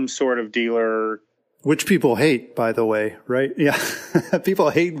some sort of dealer. Which people hate, by the way, right? Yeah.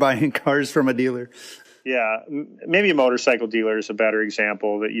 People hate buying cars from a dealer. Yeah, maybe a motorcycle dealer is a better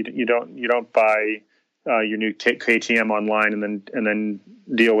example, that you don't buy your new KTM online and then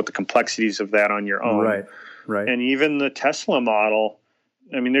deal with the complexities of that on your own. Right. And even the Tesla model,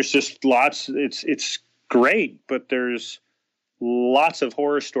 I mean, there's just lots. It's great, but there's lots of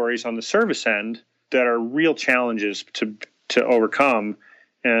horror stories on the service end that are real challenges to overcome.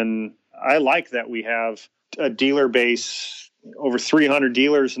 And I like that we have a dealer base. Over 300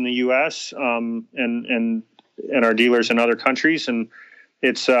 dealers in the U.S. And our dealers in other countries, and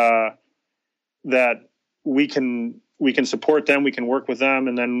it's that we can support them, we can work with them,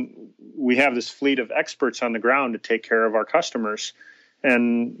 and then we have this fleet of experts on the ground to take care of our customers.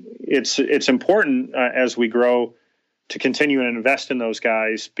 And it's important as we grow to continue and invest in those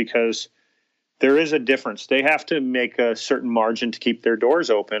guys, because there is a difference. They have to make a certain margin to keep their doors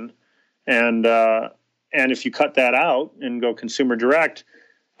open, and if you cut that out and go consumer direct,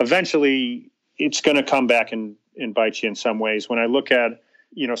 eventually it's going to come back and bite you in some ways. When I look at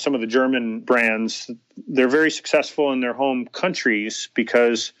some of the German brands, they're very successful in their home countries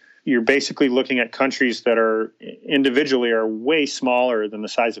because you're basically looking at countries that are individually are way smaller than the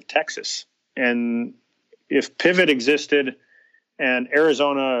size of Texas. And if Pivot existed and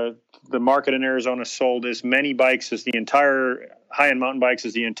Arizona, the market in Arizona sold as many bikes as the entire high-end mountain bikes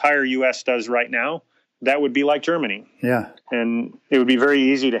as the entire U.S. does right now, that would be like Germany. Yeah. And it would be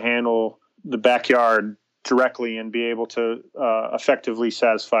very easy to handle the backyard directly and be able to effectively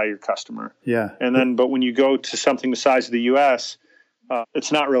satisfy your customer. Yeah. And then, but when you go to something the size of the U.S.,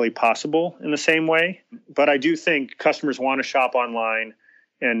 it's not really possible in the same way. But I do think customers want to shop online.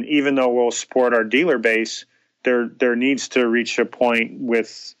 And even though we'll support our dealer base, there needs to reach a point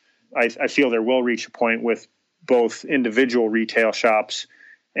with, I feel there will reach a point with both individual retail shops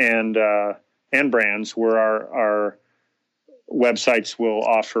and brands where our websites will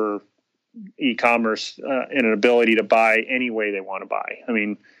offer e-commerce and an ability to buy any way they want to buy. I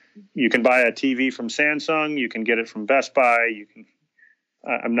mean, you can buy a TV from Samsung, you can get it from Best Buy, you can.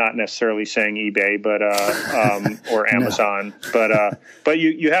 I'm not necessarily saying eBay, but or Amazon, no. but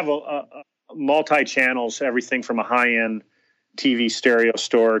you have a multi-channels, everything from a high-end TV stereo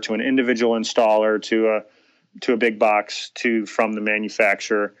store to an individual installer to a big box from the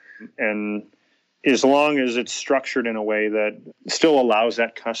manufacturer, and as long as it's structured in a way that still allows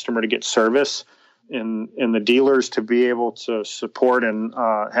that customer to get service and the dealers to be able to support and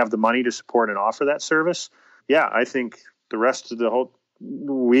have the money to support and offer that service, yeah, I think the rest of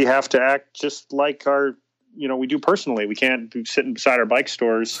we have to act just like we do personally. We can't be sitting beside our bike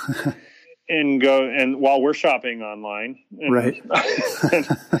stores and while we're shopping online, right?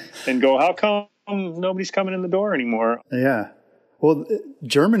 and go, how come nobody's coming in the door anymore? Yeah. Well,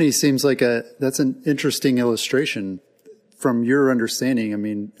 Germany seems like that's an interesting illustration from your understanding. I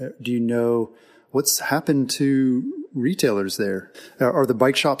mean, do you know what's happened to retailers there? Are the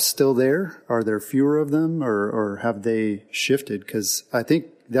bike shops still there? Are there fewer of them, or have they shifted? Because I think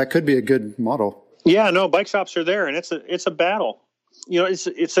that could be a good model. Yeah, no, bike shops are there, and it's a battle.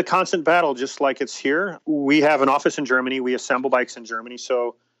 It's a constant battle, just like it's here. We have an office in Germany. We assemble bikes in Germany,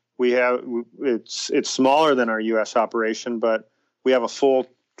 so it's smaller than our U.S. operation, but we have a full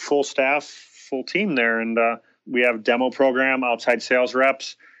staff, full team there, and we have demo program, outside sales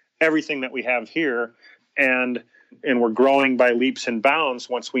reps, everything that we have here, and we're growing by leaps and bounds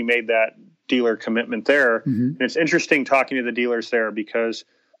once we made that dealer commitment there. Mm-hmm. And it's interesting talking to the dealers there because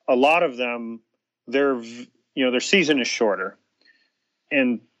a lot of them, their season is shorter,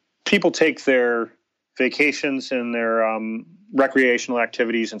 and people take their vacations and their recreational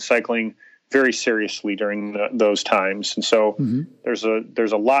activities and cycling very seriously during those times. And so mm-hmm.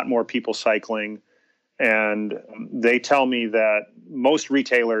 there's a lot more people cycling, and they tell me that most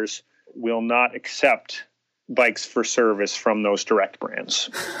retailers will not accept bikes for service from those direct brands.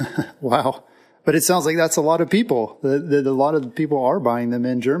 Wow. But it sounds like that's a lot of people. That a lot of people are buying them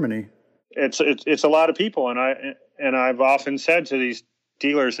in Germany. It's a lot of people. And I've often said to these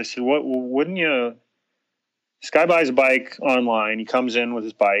dealers, I said, wouldn't you, this guy buys a bike online, he comes in with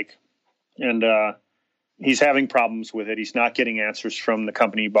his bike, and he's having problems with it. He's not getting answers from the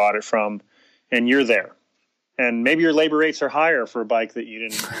company he bought it from, and you're there. And maybe your labor rates are higher for a bike that you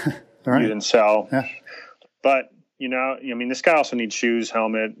didn't right. You didn't sell. Yeah. But, this guy also needs shoes,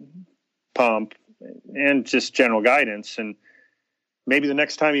 helmet, pump, and just general guidance. And maybe the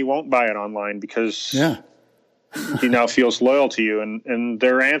next time he won't buy it online because he now feels loyal to you. And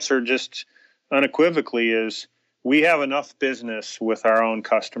their answer just unequivocally is, we have enough business with our own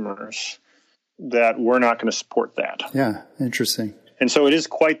customers that we're not going to support that. Yeah, interesting. And so it is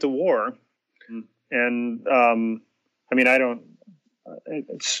quite the war. And,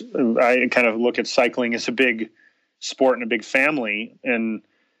 I kind of look at cycling as a big sport and a big family, and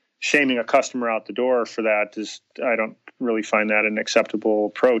shaming a customer out the door for that I don't really find that an acceptable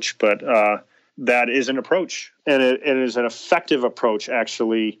approach, but that is an approach, and it is an effective approach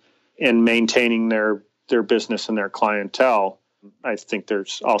actually in maintaining their business and their clientele. I think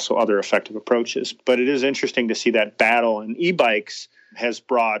there's also other effective approaches, but it is interesting to see that battle, and e-bikes has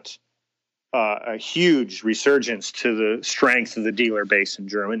brought a huge resurgence to the strength of the dealer base in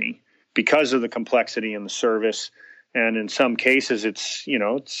Germany because of the complexity and the service. And in some cases, it's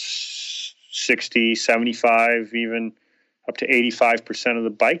 60, 75, even up to 85% of the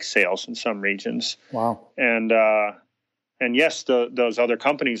bike sales in some regions. Wow. And yes, those other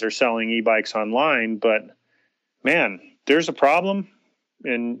companies are selling e-bikes online, but man, there's a problem,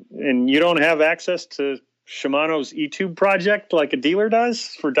 and you don't have access to Shimano's eTube project like a dealer does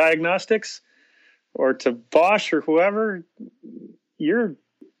for diagnostics, or to Bosch or whoever.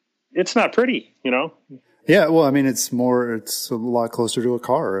 It's not pretty, Yeah, well, I mean, it's a lot closer to a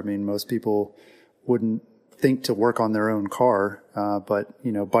car. I mean, most people wouldn't think to work on their own car, but,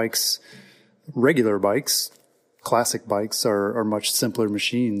 you know, regular bikes, classic bikes are much simpler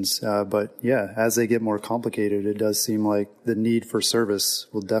machines. But yeah, as they get more complicated, it does seem like the need for service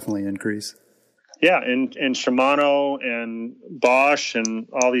will definitely increase. Yeah, and Shimano and Bosch and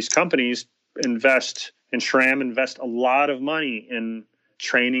all these companies invest, and SRAM invest a lot of money in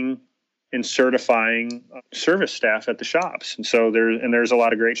training and certifying service staff at the shops. And so there's a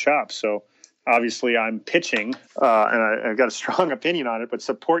lot of great shops. So obviously I'm pitching, and I've got a strong opinion on it, but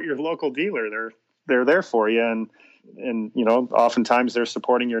support your local dealer. They're there for you. And, you know, oftentimes they're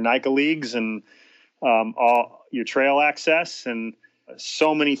supporting your NICA leagues and all your trail access and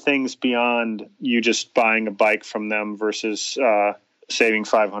so many things beyond you just buying a bike from them versus saving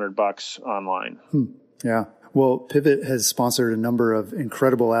 $500 online. Yeah. Well, Pivot has sponsored a number of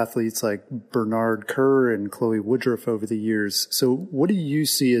incredible athletes like Bernard Kerr and Chloe Woodruff over the years. So what do you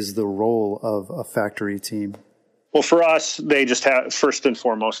see as the role of a factory team? Well, for us, they just have, first and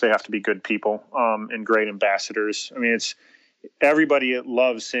foremost, they have to be good people and great ambassadors. I mean, everybody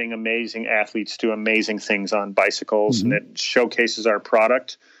loves seeing amazing athletes do amazing things on bicycles, and it showcases our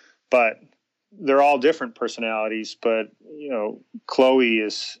product. But they're all different personalities. But you know, Chloe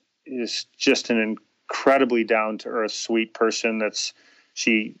is just an incredibly down to earth, sweet person.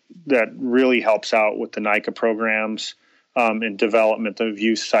 That really helps out with the NICA programs and development of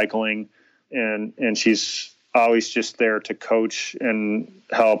youth cycling, and she's always just there to coach and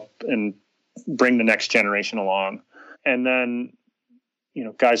help and bring the next generation along. And then, you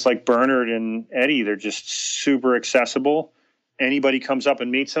know, guys like Bernard and Eddie, they're just super accessible. Anybody comes up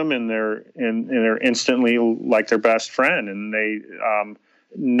and meets them, and they're instantly like their best friend. And they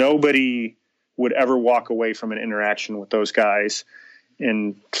nobody would ever walk away from an interaction with those guys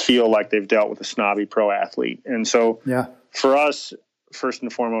and feel like they've dealt with a snobby pro athlete. And so, for us, first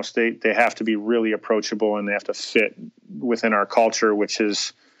and foremost, they have to be really approachable, and they have to fit within our culture, which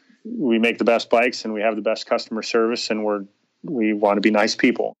is we make the best bikes and we have the best customer service, and we want to be nice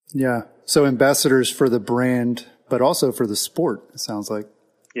people. Yeah. So ambassadors for the brand, but also for the sport, it sounds like.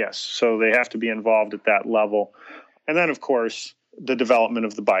 Yes. So they have to be involved at that level. And then, of course, the development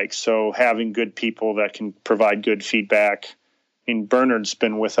of the bike. So having good people that can provide good feedback. I mean, Bernard's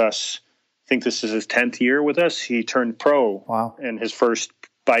been with us, I think this is his 10th year with us. He turned pro. Wow. And his first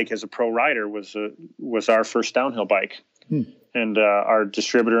bike as a pro rider was our first downhill bike. And our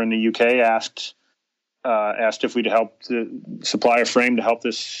distributor in the UK asked if we'd help supply a frame to help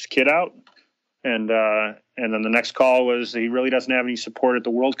this kid out. And then the next call was, he really doesn't have any support at the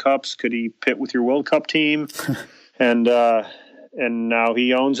World Cups. Could he pit with your World Cup team? And now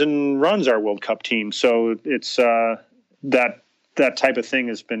he owns and runs our World Cup team. So it's that type of thing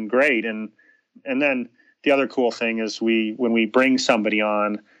has been great. And then the other cool thing is when we bring somebody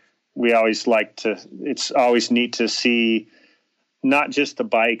on, we always it's always neat to see not just the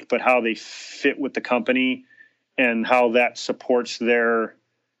bike, but how they fit with the company and how that supports their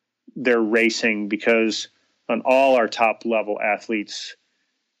racing, because on all our top level athletes,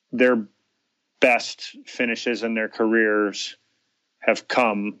 their best finishes in their careers have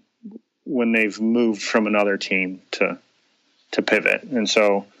come when they've moved from another team to Pivot. And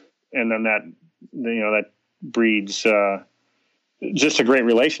then that breeds just a great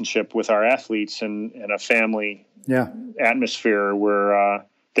relationship with our athletes and a family atmosphere where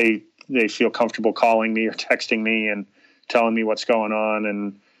they feel comfortable calling me or texting me and telling me what's going on,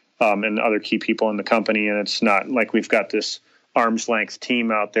 and other key people in the company. And it's not like we've got this arm's length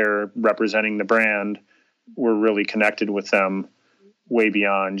team out there representing the brand. We're really connected with them way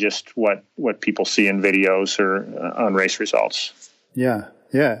beyond just what people see in videos or on race results. Yeah.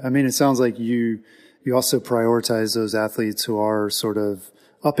 I mean, it sounds like you also prioritize those athletes who are sort of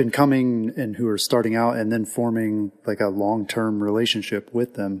up and coming and who are starting out, and then forming like a long-term relationship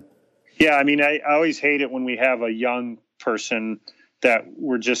with them. Yeah. I mean, I always hate it when we have a young person that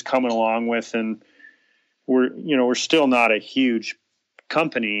we're just coming along with, and we're still not a huge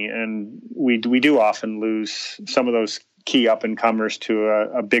company, and we do often lose some of those key up and comers to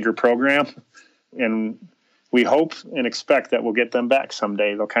a bigger program, and we hope and expect that we'll get them back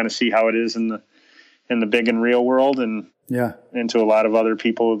someday. They'll kind of see how it is in the big and real world, and to a lot of other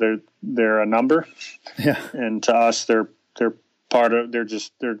people, they're a number. Yeah. And to us, they're part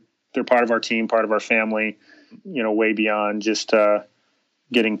of our team, part of our family, way beyond just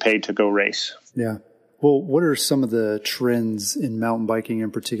getting paid to go race. Yeah. Well, what are some of the trends in mountain biking in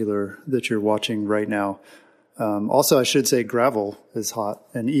particular that you're watching right now? Also, I should say gravel is hot,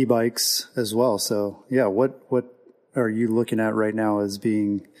 and e-bikes as well. So yeah, what are you looking at right now as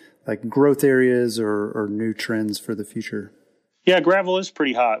being like growth areas or new trends for the future? Yeah, gravel is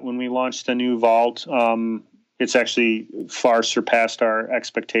pretty hot. When we launched the new Vault, it's actually far surpassed our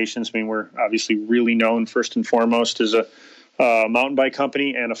expectations. I mean, we're obviously really known first and foremost as a mountain bike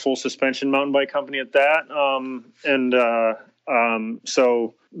company and a full suspension mountain bike company at that.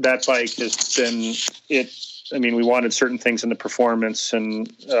 So that bike has been it. I mean, we wanted certain things in the performance,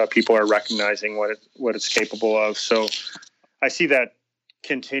 and people are recognizing what it's capable of. So I see that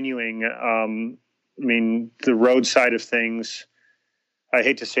continuing. I mean, the road side of things, I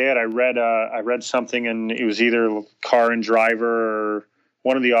hate to say it. I read something, and it was either Car and Driver or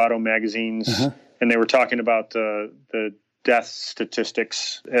one of the auto magazines, and they were talking about the death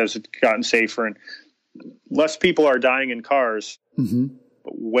statistics as it's gotten safer, and less people are dying in cars.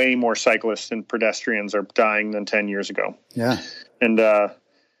 But way more cyclists and pedestrians are dying than 10 years ago. Yeah, and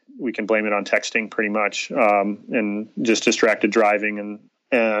we can blame it on texting pretty much, and just distracted driving,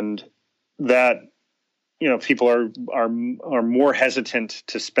 and that. You know, people are more hesitant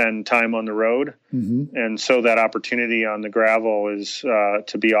to spend time on the road, and so that opportunity on the gravel is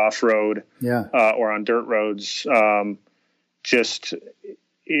to be off road, or on dirt roads.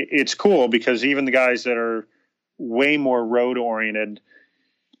 It's cool because even the guys that are way more road oriented,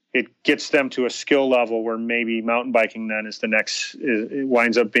 it gets them to a skill level where maybe mountain biking then is it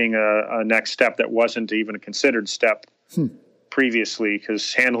winds up being a next step that wasn't even a considered step previously,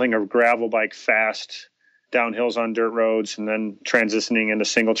 because handling a gravel bike fast down hills on dirt roads and then transitioning into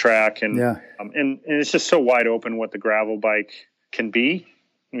single track and it's just so wide open what the gravel bike can be.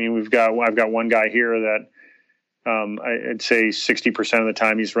 I mean, I've got one guy here that I'd say 60% of the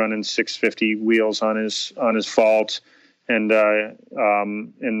time he's running 650 wheels on his Vault, and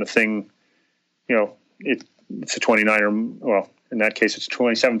the thing, you know, it's a 29 or, well, in that case it's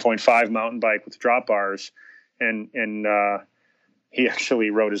 27.5 mountain bike with drop bars, and he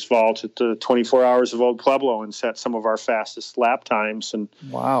actually rode his Vault at the 24 Hours of Old Pueblo and set some of our fastest lap times. And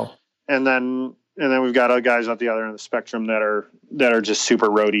wow. And then we've got other guys at the other end of the spectrum that are just super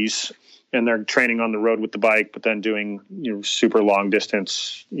roadies, and they're training on the road with the bike, but then doing, you know, super long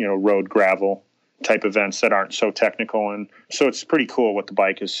distance, you know, road gravel type events that aren't so technical. And so it's pretty cool what the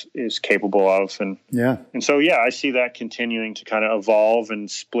bike is capable of. And so, I see that continuing to kind of evolve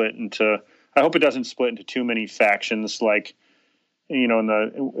and split into, I hope it doesn't split into too many factions, like, you know,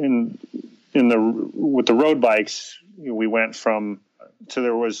 with the road bikes, you know, we went from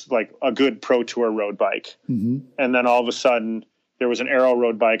there was like a good Pro Tour road bike, and then all of a sudden there was an aero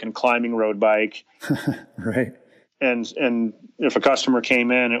road bike and climbing road bike, right? And if a customer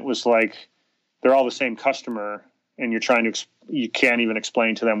came in, it was like they're all the same customer, and you can't even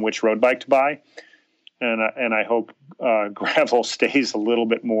explain to them which road bike to buy. And I hope gravel stays a little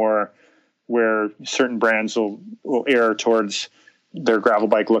bit more where certain brands will err towards their gravel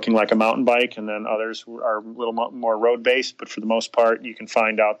bike looking like a mountain bike, and then others are a little more road based. But for the most part, you can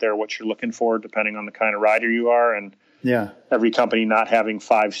find out there what you're looking for depending on the kind of rider you are. And every company not having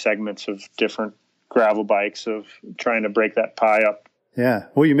 5 segments of different gravel bikes, of trying to break that pie up. Yeah.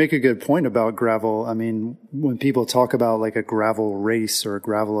 Well, you make a good point about gravel. I mean, when people talk about like a gravel race or a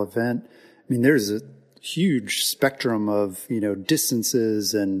gravel event, I mean, there's a huge spectrum of, you know,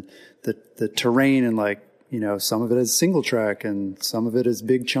 distances and the terrain, and like, you know, some of it is single track and some of it is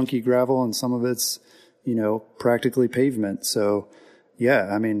big chunky gravel and some of it's, you know, practically pavement. So yeah,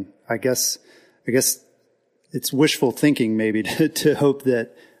 I mean, I guess it's wishful thinking maybe to hope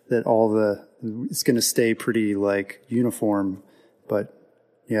that it's going to stay pretty like uniform, but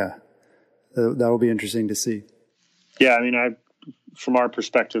yeah, that'll be interesting to see. Yeah. I mean, from our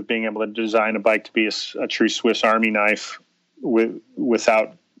perspective, being able to design a bike to be a true Swiss Army knife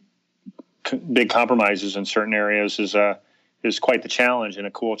without big compromises in certain areas is quite the challenge, and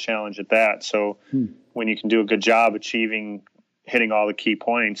a cool challenge at that. So when you can do a good job hitting all the key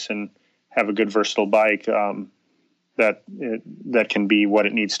points and have a good versatile bike, that can be what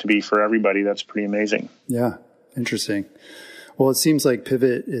it needs to be for everybody, that's pretty amazing. Yeah. Interesting. Well, it seems like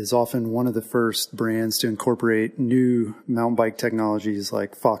Pivot is often one of the first brands to incorporate new mountain bike technologies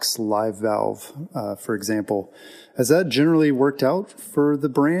like Fox Live Valve, for example. Has that generally worked out for the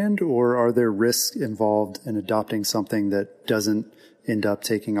brand, or are there risks involved in adopting something that doesn't end up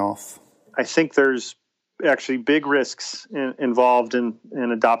taking off? I think there's actually big risks involved in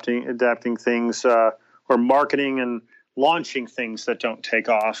adapting things, or marketing and launching things that don't take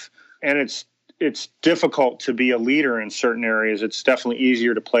off. And it's difficult to be a leader in certain areas. It's definitely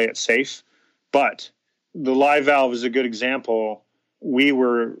easier to play it safe. But the Live Valve is a good example. We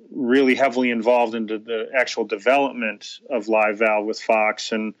were really heavily involved into the actual development of Live Valve with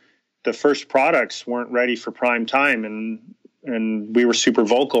Fox, and the first products weren't ready for prime time, and we were super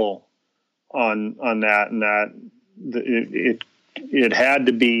vocal on that, and that it had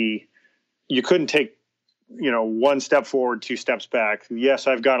to be, you couldn't take, one step forward, 2 steps back. Yes,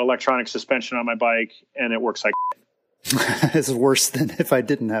 I've got electronic suspension on my bike and it works like it's worse than if I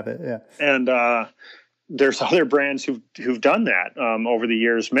didn't have it. Yeah. And there's other brands who've done that over the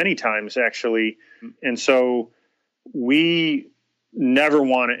years, many times actually. And so we never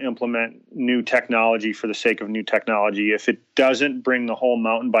want to implement new technology for the sake of new technology. If it doesn't bring the whole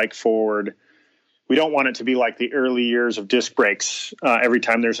mountain bike forward, we don't want it to be like the early years of disc brakes. Every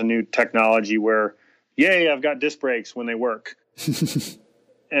time there's a new technology where, yay, I've got disc brakes when they work.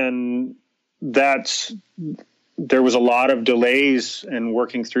 And there was a lot of delays in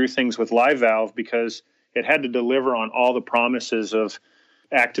working through things with Live Valve because it had to deliver on all the promises of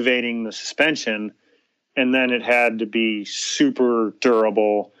activating the suspension. And then it had to be super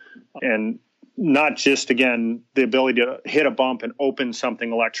durable and not just, again, the ability to hit a bump and open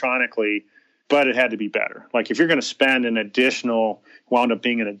something electronically, but it had to be better. Like if you're going to spend wound up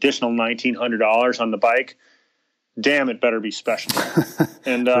being an additional $1,900 on the bike, damn, it better be special.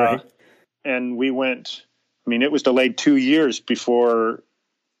 And, right. And we went, it was delayed 2 years before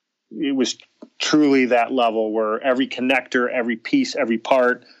it was truly that level where every connector, every piece, every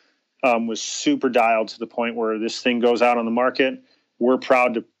part was super dialed to the point where this thing goes out on the market. We're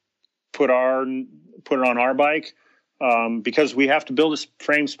proud to put it on our bike because we have to build a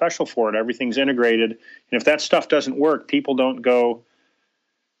frame special for it. Everything's integrated. And if that stuff doesn't work, people don't go,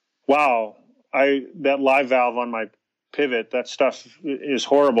 wow, that Live Valve on my pivot, that stuff is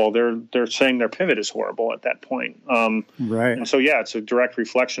horrible. They're saying their pivot is horrible at that point. Right. And so, yeah, it's a direct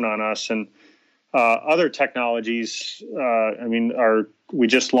reflection on us. And other technologies, we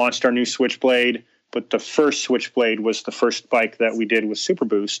just launched our new Switchblade, but the first Switchblade was the first bike that we did with Super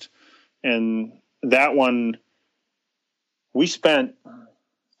Boost. And that one, we spent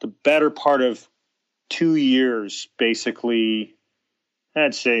the better part of 2 years, basically,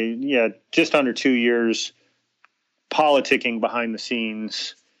 I'd say, just under 2 years, politicking behind the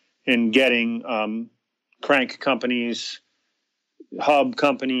scenes and getting crank companies, hub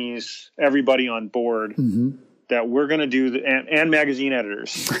companies, everybody on board that we're going to do and magazine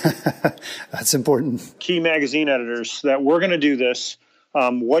editors. That's important. Key magazine editors that we're going to do this.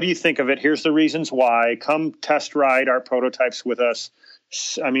 What do you think of it? Here's the reasons why. Come test ride our prototypes with us.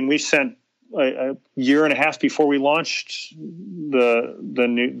 We sent a year and a half before we launched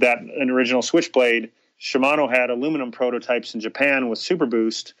that original Switchblade. Shimano had aluminum prototypes in Japan with Super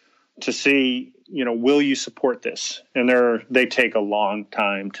Boost to see, will you support this? And they take a long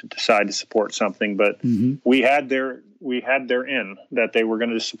time to decide to support something, but we had their in that they were going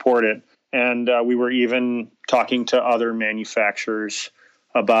to support it. And we were even talking to other manufacturers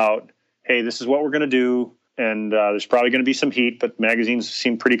about, hey, this is what we're going to do. And there's probably going to be some heat, but magazines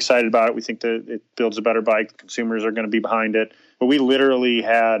seem pretty excited about it. We think that it builds a better bike. Consumers are going to be behind it. But we literally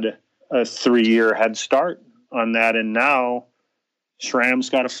had a 3-year head start on that. And now SRAM's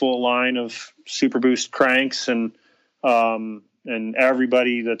got a full line of Super Boost cranks, and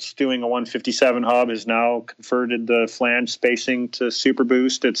everybody that's doing a 157 hub has now converted the flange spacing to Super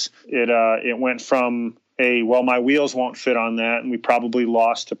Boost. It went from my wheels won't fit on that, and we probably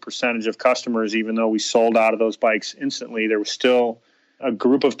lost a percentage of customers, even though we sold out of those bikes instantly. There was still a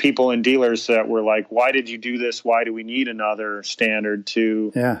group of people and dealers that were like, why did you do this? Why do we need another standard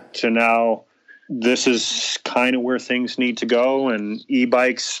to now this is kind of where things need to go. And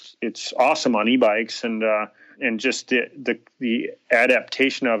e-bikes, it's awesome on e-bikes, and just the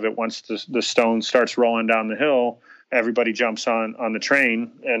adaptation of it. Once the stone starts rolling down the hill, everybody jumps on the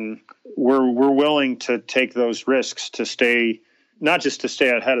train, and we're willing to take those risks to stay, not just to stay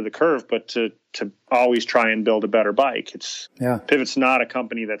ahead of the curve, but to always try and build a better bike. Pivot's not a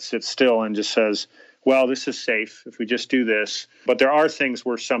company that sits still and just says, well, this is safe if we just do this. But there are things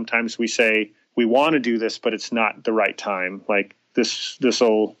where sometimes we say, we want to do this, but it's not the right time. Like this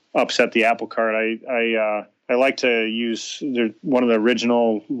will upset the apple cart. I like to use one of the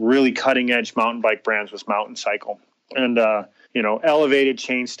original really cutting edge mountain bike brands was Mountain Cycle. And, elevated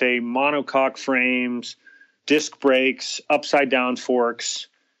chainstay, monocoque frames, disc brakes, upside down forks,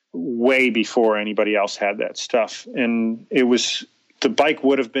 way before anybody else had that stuff. And the bike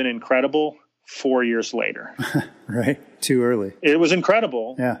would have been incredible 4 years later. Right. Too early. It was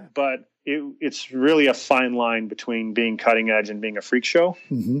incredible. Yeah. But it's really a fine line between being cutting edge and being a freak show.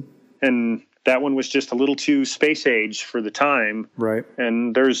 And that one was just a little too space age for the time. Right.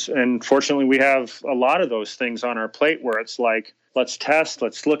 And fortunately we have a lot of those things on our plate where it's like, let's test,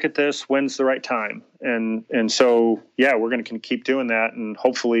 let's look at this. When's the right time? And so, yeah, we're going to keep doing that. And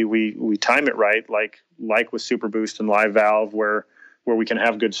hopefully we time it right, like with Super Boost and Live Valve, where we can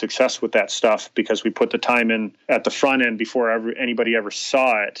have good success with that stuff because we put the time in at the front end before anybody ever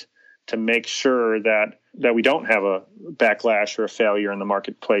saw it to make sure that we don't have a backlash or a failure in the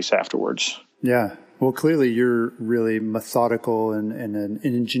marketplace afterwards. Yeah. Well, clearly you're really methodical and an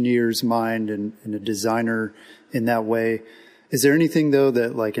engineer's mind and a designer in that way. Is there anything though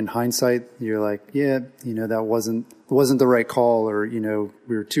that like in hindsight, you're like, yeah, that wasn't the right call, or,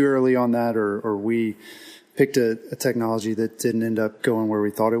 we were too early on that, or we picked a technology that didn't end up going where we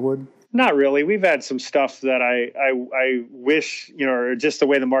thought it would? Not really. We've had some stuff that I wish, or just the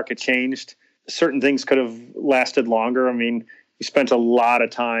way the market changed, certain things could have lasted longer. I mean, we spent a lot of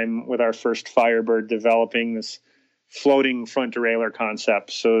time with our first Firebird developing this floating front derailleur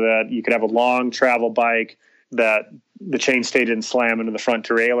concept so that you could have a long travel bike that the chainstay didn't slam into the front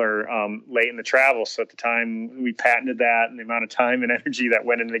derailleur late in the travel. So at the time we patented that, and the amount of time and energy that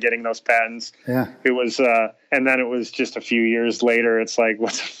went into getting those patents. Yeah. It was, and then it was just a few years later, it's like,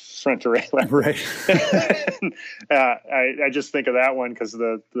 what's a front derailleur? Right. I just think of that one because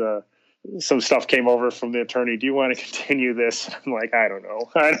some stuff came over from the attorney. Do you want to continue this? I'm like, I don't know.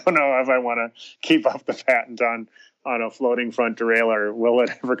 I don't know if I want to keep up the patent on a floating front derailleur. Will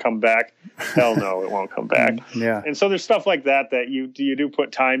it ever come back? Hell no, it won't come back. Yeah. And so there's stuff like that you do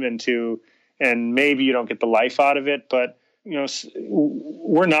put time into, and maybe you don't get the life out of it, but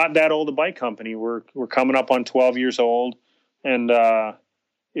we're not that old a bike company. We're coming up on 12 years old, and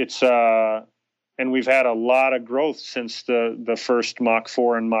and we've had a lot of growth since the first Mach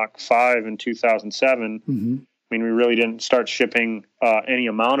 4 and Mach 5 in 2007. Mm-hmm. I mean, we really didn't start shipping any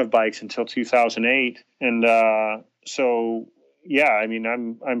amount of bikes until 2008. And so, yeah, I mean,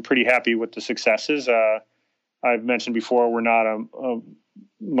 I'm pretty happy with the successes. I've mentioned before, we're not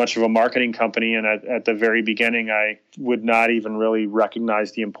much of a marketing company. And at the very beginning, I would not even really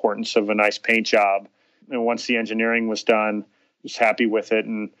recognize the importance of a nice paint job. And once the engineering was done, I was happy with it.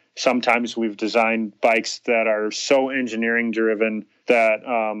 And sometimes we've designed bikes that are so engineering driven that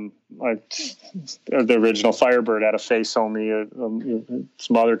the original Firebird had a face only its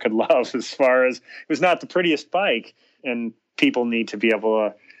mother could love, as far as it was not the prettiest bike. And people need to be able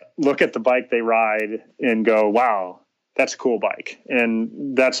to look at the bike they ride and go, wow, that's a cool bike.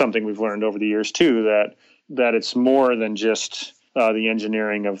 And that's something we've learned over the years too, that it's more than just the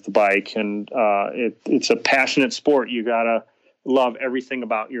engineering of the bike. And it's a passionate sport. You got to love everything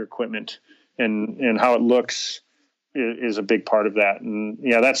about your equipment, and how it looks is a big part of that. And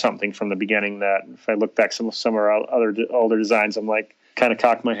yeah, that's something from the beginning that if I look back some of our other older designs, I'm like, kind of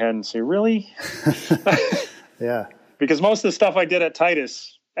cock my head and say, really? Yeah. Because most of the stuff I did at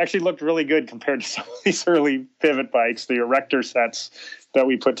Titus actually looked really good compared to some of these early pivot bikes, the erector sets that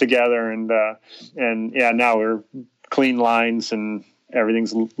we put together. And yeah, now we're clean lines and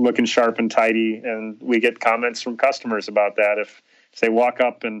everything's looking sharp and tidy, and we get comments from customers about that. If they walk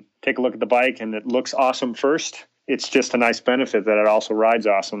up and take a look at the bike and it looks awesome first, it's just a nice benefit that it also rides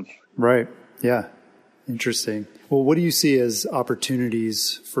awesome. Right. Yeah. Interesting. Well, what do you see as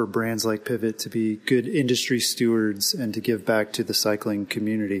opportunities for brands like Pivot to be good industry stewards and to give back to the cycling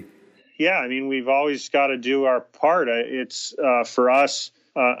community? Yeah, I mean, we've always got to do our part. It's for us,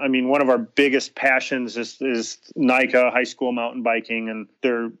 I mean, one of our biggest passions is NICA, high school mountain biking. And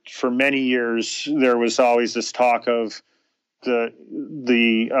for many years, there was always this talk of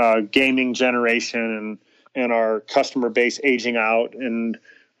the gaming generation and our customer base aging out, and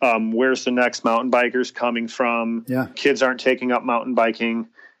where's the next mountain bikers coming from? Yeah. Kids aren't taking up mountain biking.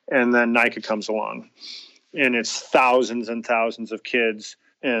 And then NICA comes along, and it's thousands and thousands of kids.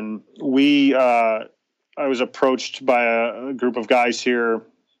 And I was approached by a group of guys here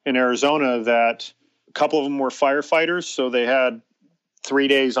in Arizona that a couple of them were firefighters. So they had 3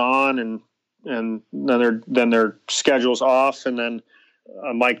 days on and then their schedules off. And then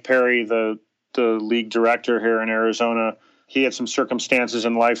Mike Perry, the league director here in Arizona, he had some circumstances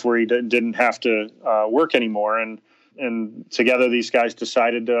in life where he didn't have to work anymore. And together these guys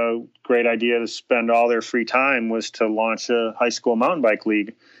decided a great idea to spend all their free time was to launch a high school mountain bike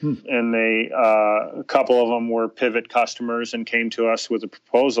league. And a couple of them were Pivot customers and came to us with a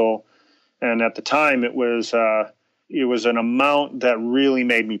proposal. And at the time it was an amount that really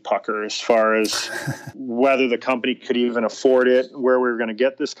made me pucker as far as whether the company could even afford it, where we were going to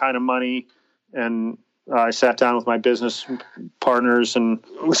get this kind of money. And I sat down with my business partners and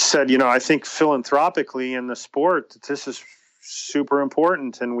said, I think philanthropically in the sport, this is super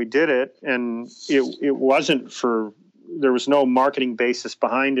important. And we did it. And it wasn't for there was no marketing basis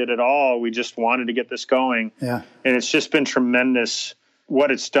behind it at all. We just wanted to get this going. Yeah. And it's just been tremendous what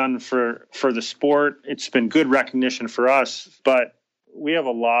it's done for the sport. It's been good recognition for us, but we have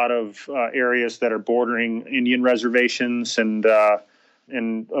a lot of areas that are bordering Indian reservations, and a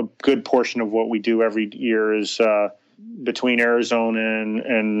good portion of what we do every year is between Arizona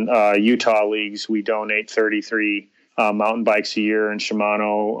and Utah leagues. We donate 33 mountain bikes a year, and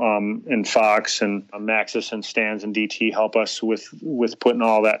Shimano and Fox and Maxxis and Stans and DT help us with putting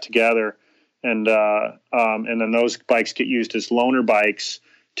all that together. And then those bikes get used as loaner bikes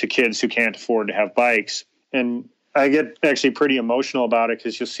to kids who can't afford to have bikes. And I get actually pretty emotional about it,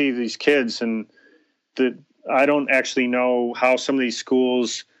 because you'll see these kids, and I don't actually know how some of these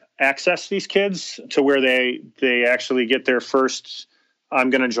schools access these kids to where they actually get their first, I'm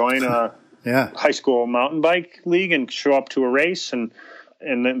going to join a high school mountain bike league and show up to a race. And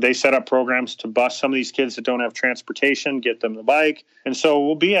then they set up programs to bus some of these kids that don't have transportation, get them the bike. And so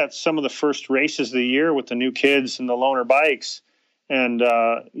we'll be at some of the first races of the year with the new kids and the loaner bikes. And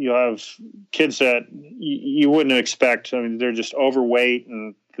you'll have kids that you wouldn't expect. I mean, they're just overweight,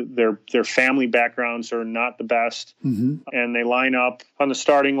 and their family backgrounds are not the best. Mm-hmm. And they line up on the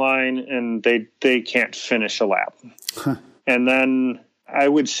starting line, and they can't finish a lap. Huh. And then I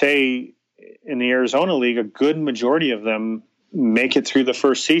would say in the Arizona League, a good majority of them make it through the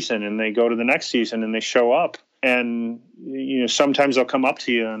first season, and they go to the next season and they show up. And sometimes they'll come up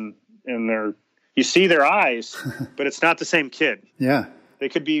to you and you see their eyes, but it's not the same kid. Yeah. They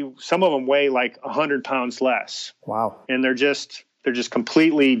could be, some of them weigh like 100 pounds less. Wow. And they're just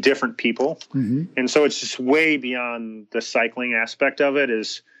completely different people. Mm-hmm. And so it's just way beyond the cycling aspect of it.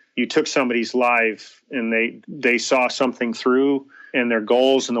 Is you took somebody's life and they saw something through, and their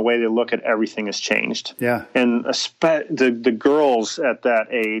goals and the way they look at everything has changed. Yeah. And the girls at that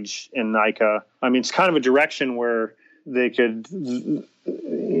age in NICA, I mean, it's kind of a direction where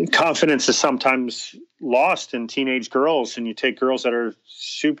confidence is sometimes lost in teenage girls, and you take girls that are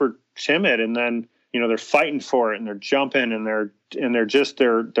super timid, and then they're fighting for it, and they're jumping, and they're just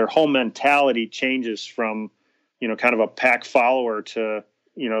their whole mentality changes from kind of a pack follower to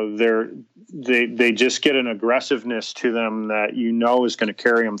they just get an aggressiveness to them that is going to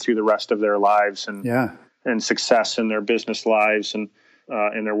carry them through the rest of their lives, and success in their business lives and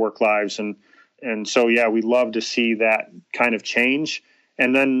in their work lives. And so, we love to see that kind of change.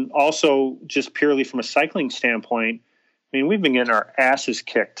 And then also, just purely from a cycling standpoint, I mean, we've been getting our asses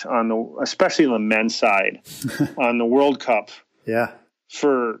kicked especially on the men's side, on the World Cup. Yeah.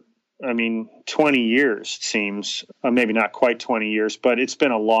 For, 20 years, it seems. Maybe not quite 20 years, but it's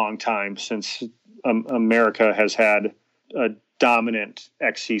been a long time since America has had a dominant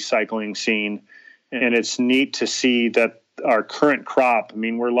XC cycling scene. And it's neat to see that our current crop,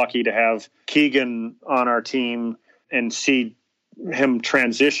 we're lucky to have Keegan on our team and see him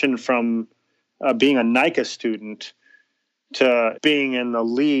transition from being a NICA student to being in the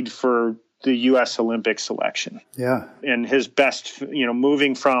lead for the U.S. Olympic selection. Yeah. And his best,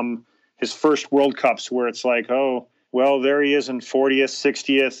 moving from his first World Cups where it's like, oh, well, there he is in 40th,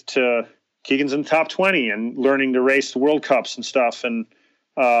 60th to Keegan's in the top 20 and learning to race the World Cups and stuff, and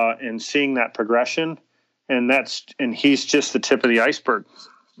seeing that progression. And he's just the tip of the iceberg.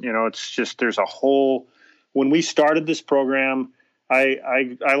 It's just, there's a whole, when we started this program,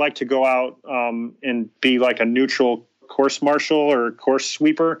 I like to go out and be like a neutral course marshal or course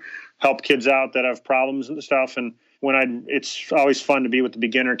sweeper, help kids out that have problems and stuff. And it's always fun to be with the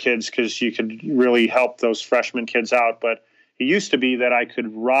beginner kids, because you could really help those freshman kids out. But it used to be that I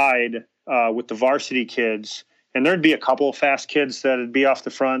could ride with the varsity kids, and there'd be a couple of fast kids that'd be off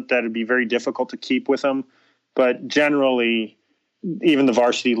the front that'd be very difficult to keep with them. But generally, even the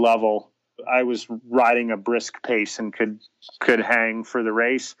varsity level, I was riding a brisk pace and could hang for the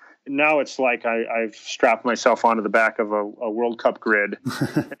race. Now it's like I've strapped myself onto the back of a World Cup grid,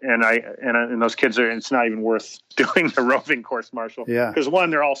 and those kids it's not even worth doing the roving course marshal. Yeah. Because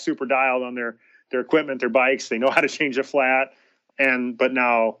one, they're all super dialed on their equipment, their bikes. They know how to change a flat, but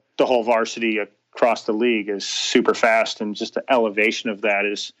now the whole varsity across the league is super fast, and just the elevation of that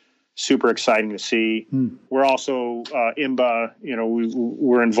is super exciting to see. We're also IMBA,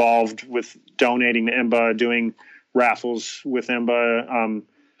 we're involved with donating to IMBA, doing raffles with IMBA.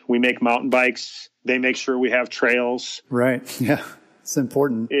 We make mountain bikes. They make sure we have trails. Right. Yeah. It's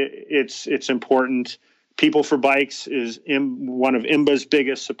important. It's important. People for Bikes is one of IMBA's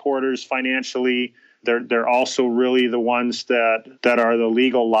biggest supporters financially. They're also really the ones that are the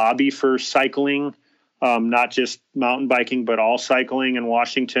legal lobby for cycling. Not just mountain biking, but all cycling in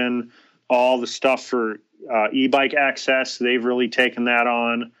Washington, all the stuff for e-bike access. They've really taken that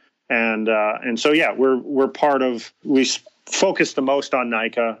on. And so, yeah, we're part of, we focus the most on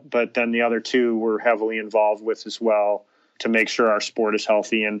NICA, but then the other two we're heavily involved with as well to make sure our sport is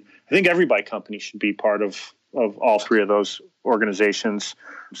healthy. And I think every bike company should be part of all three of those organizations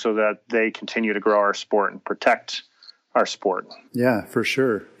so that they continue to grow our sport and protect our sport. Yeah, for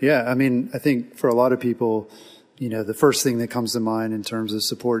sure. Yeah. I mean, I think for a lot of people, the first thing that comes to mind in terms of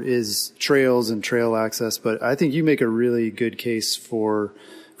support is trails and trail access. But I think you make a really good case for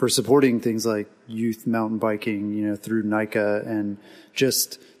supporting things like youth mountain biking, through NICA, and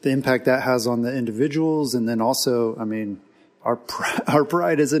just the impact that has on the individuals. And then also, I mean, our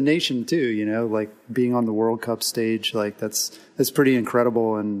pride as a nation too, like being on the World Cup stage, like that's pretty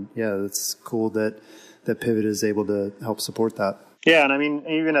incredible. And yeah, it's cool that Pivot is able to help support that. Yeah. And I mean,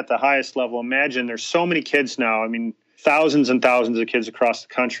 even at the highest level, imagine there's so many kids now. I mean, thousands and thousands of kids across the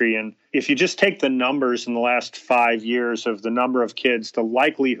country. And if you just take the numbers in the last 5 years of the number of kids, the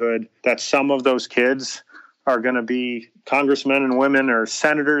likelihood that some of those kids are going to be congressmen and women or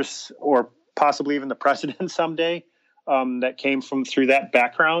senators or possibly even the president someday, that came through that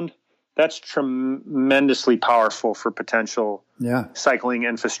background, that's tremendously powerful for potential cycling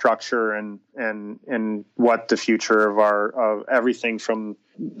infrastructure and what the future of everything from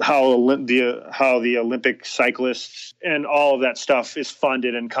how the Olympic cyclists and all of that stuff is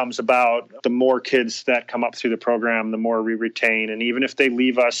funded and comes about. The more kids that come up through the program, the more we retain. And even if they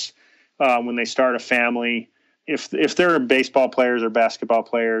leave us when they start a family, if they're baseball players or basketball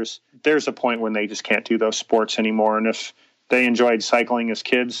players, there's a point when they just can't do those sports anymore. And if they enjoyed cycling as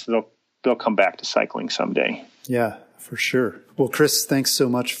kids, they'll come back to cycling someday. Yeah, for sure. Well, Chris, thanks so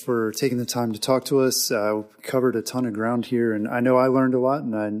much for taking the time to talk to us. We covered a ton of ground here, and I know I learned a lot,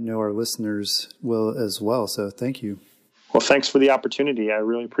 and I know our listeners will as well. So thank you. Well, thanks for the opportunity. I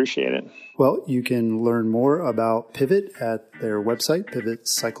really appreciate it. Well, you can learn more about Pivot at their website,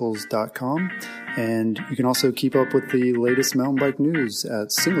 pivotcycles.com. And you can also keep up with the latest mountain bike news at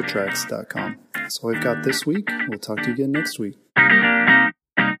singletracks.com. That's all I've got this week. We'll talk to you again next week.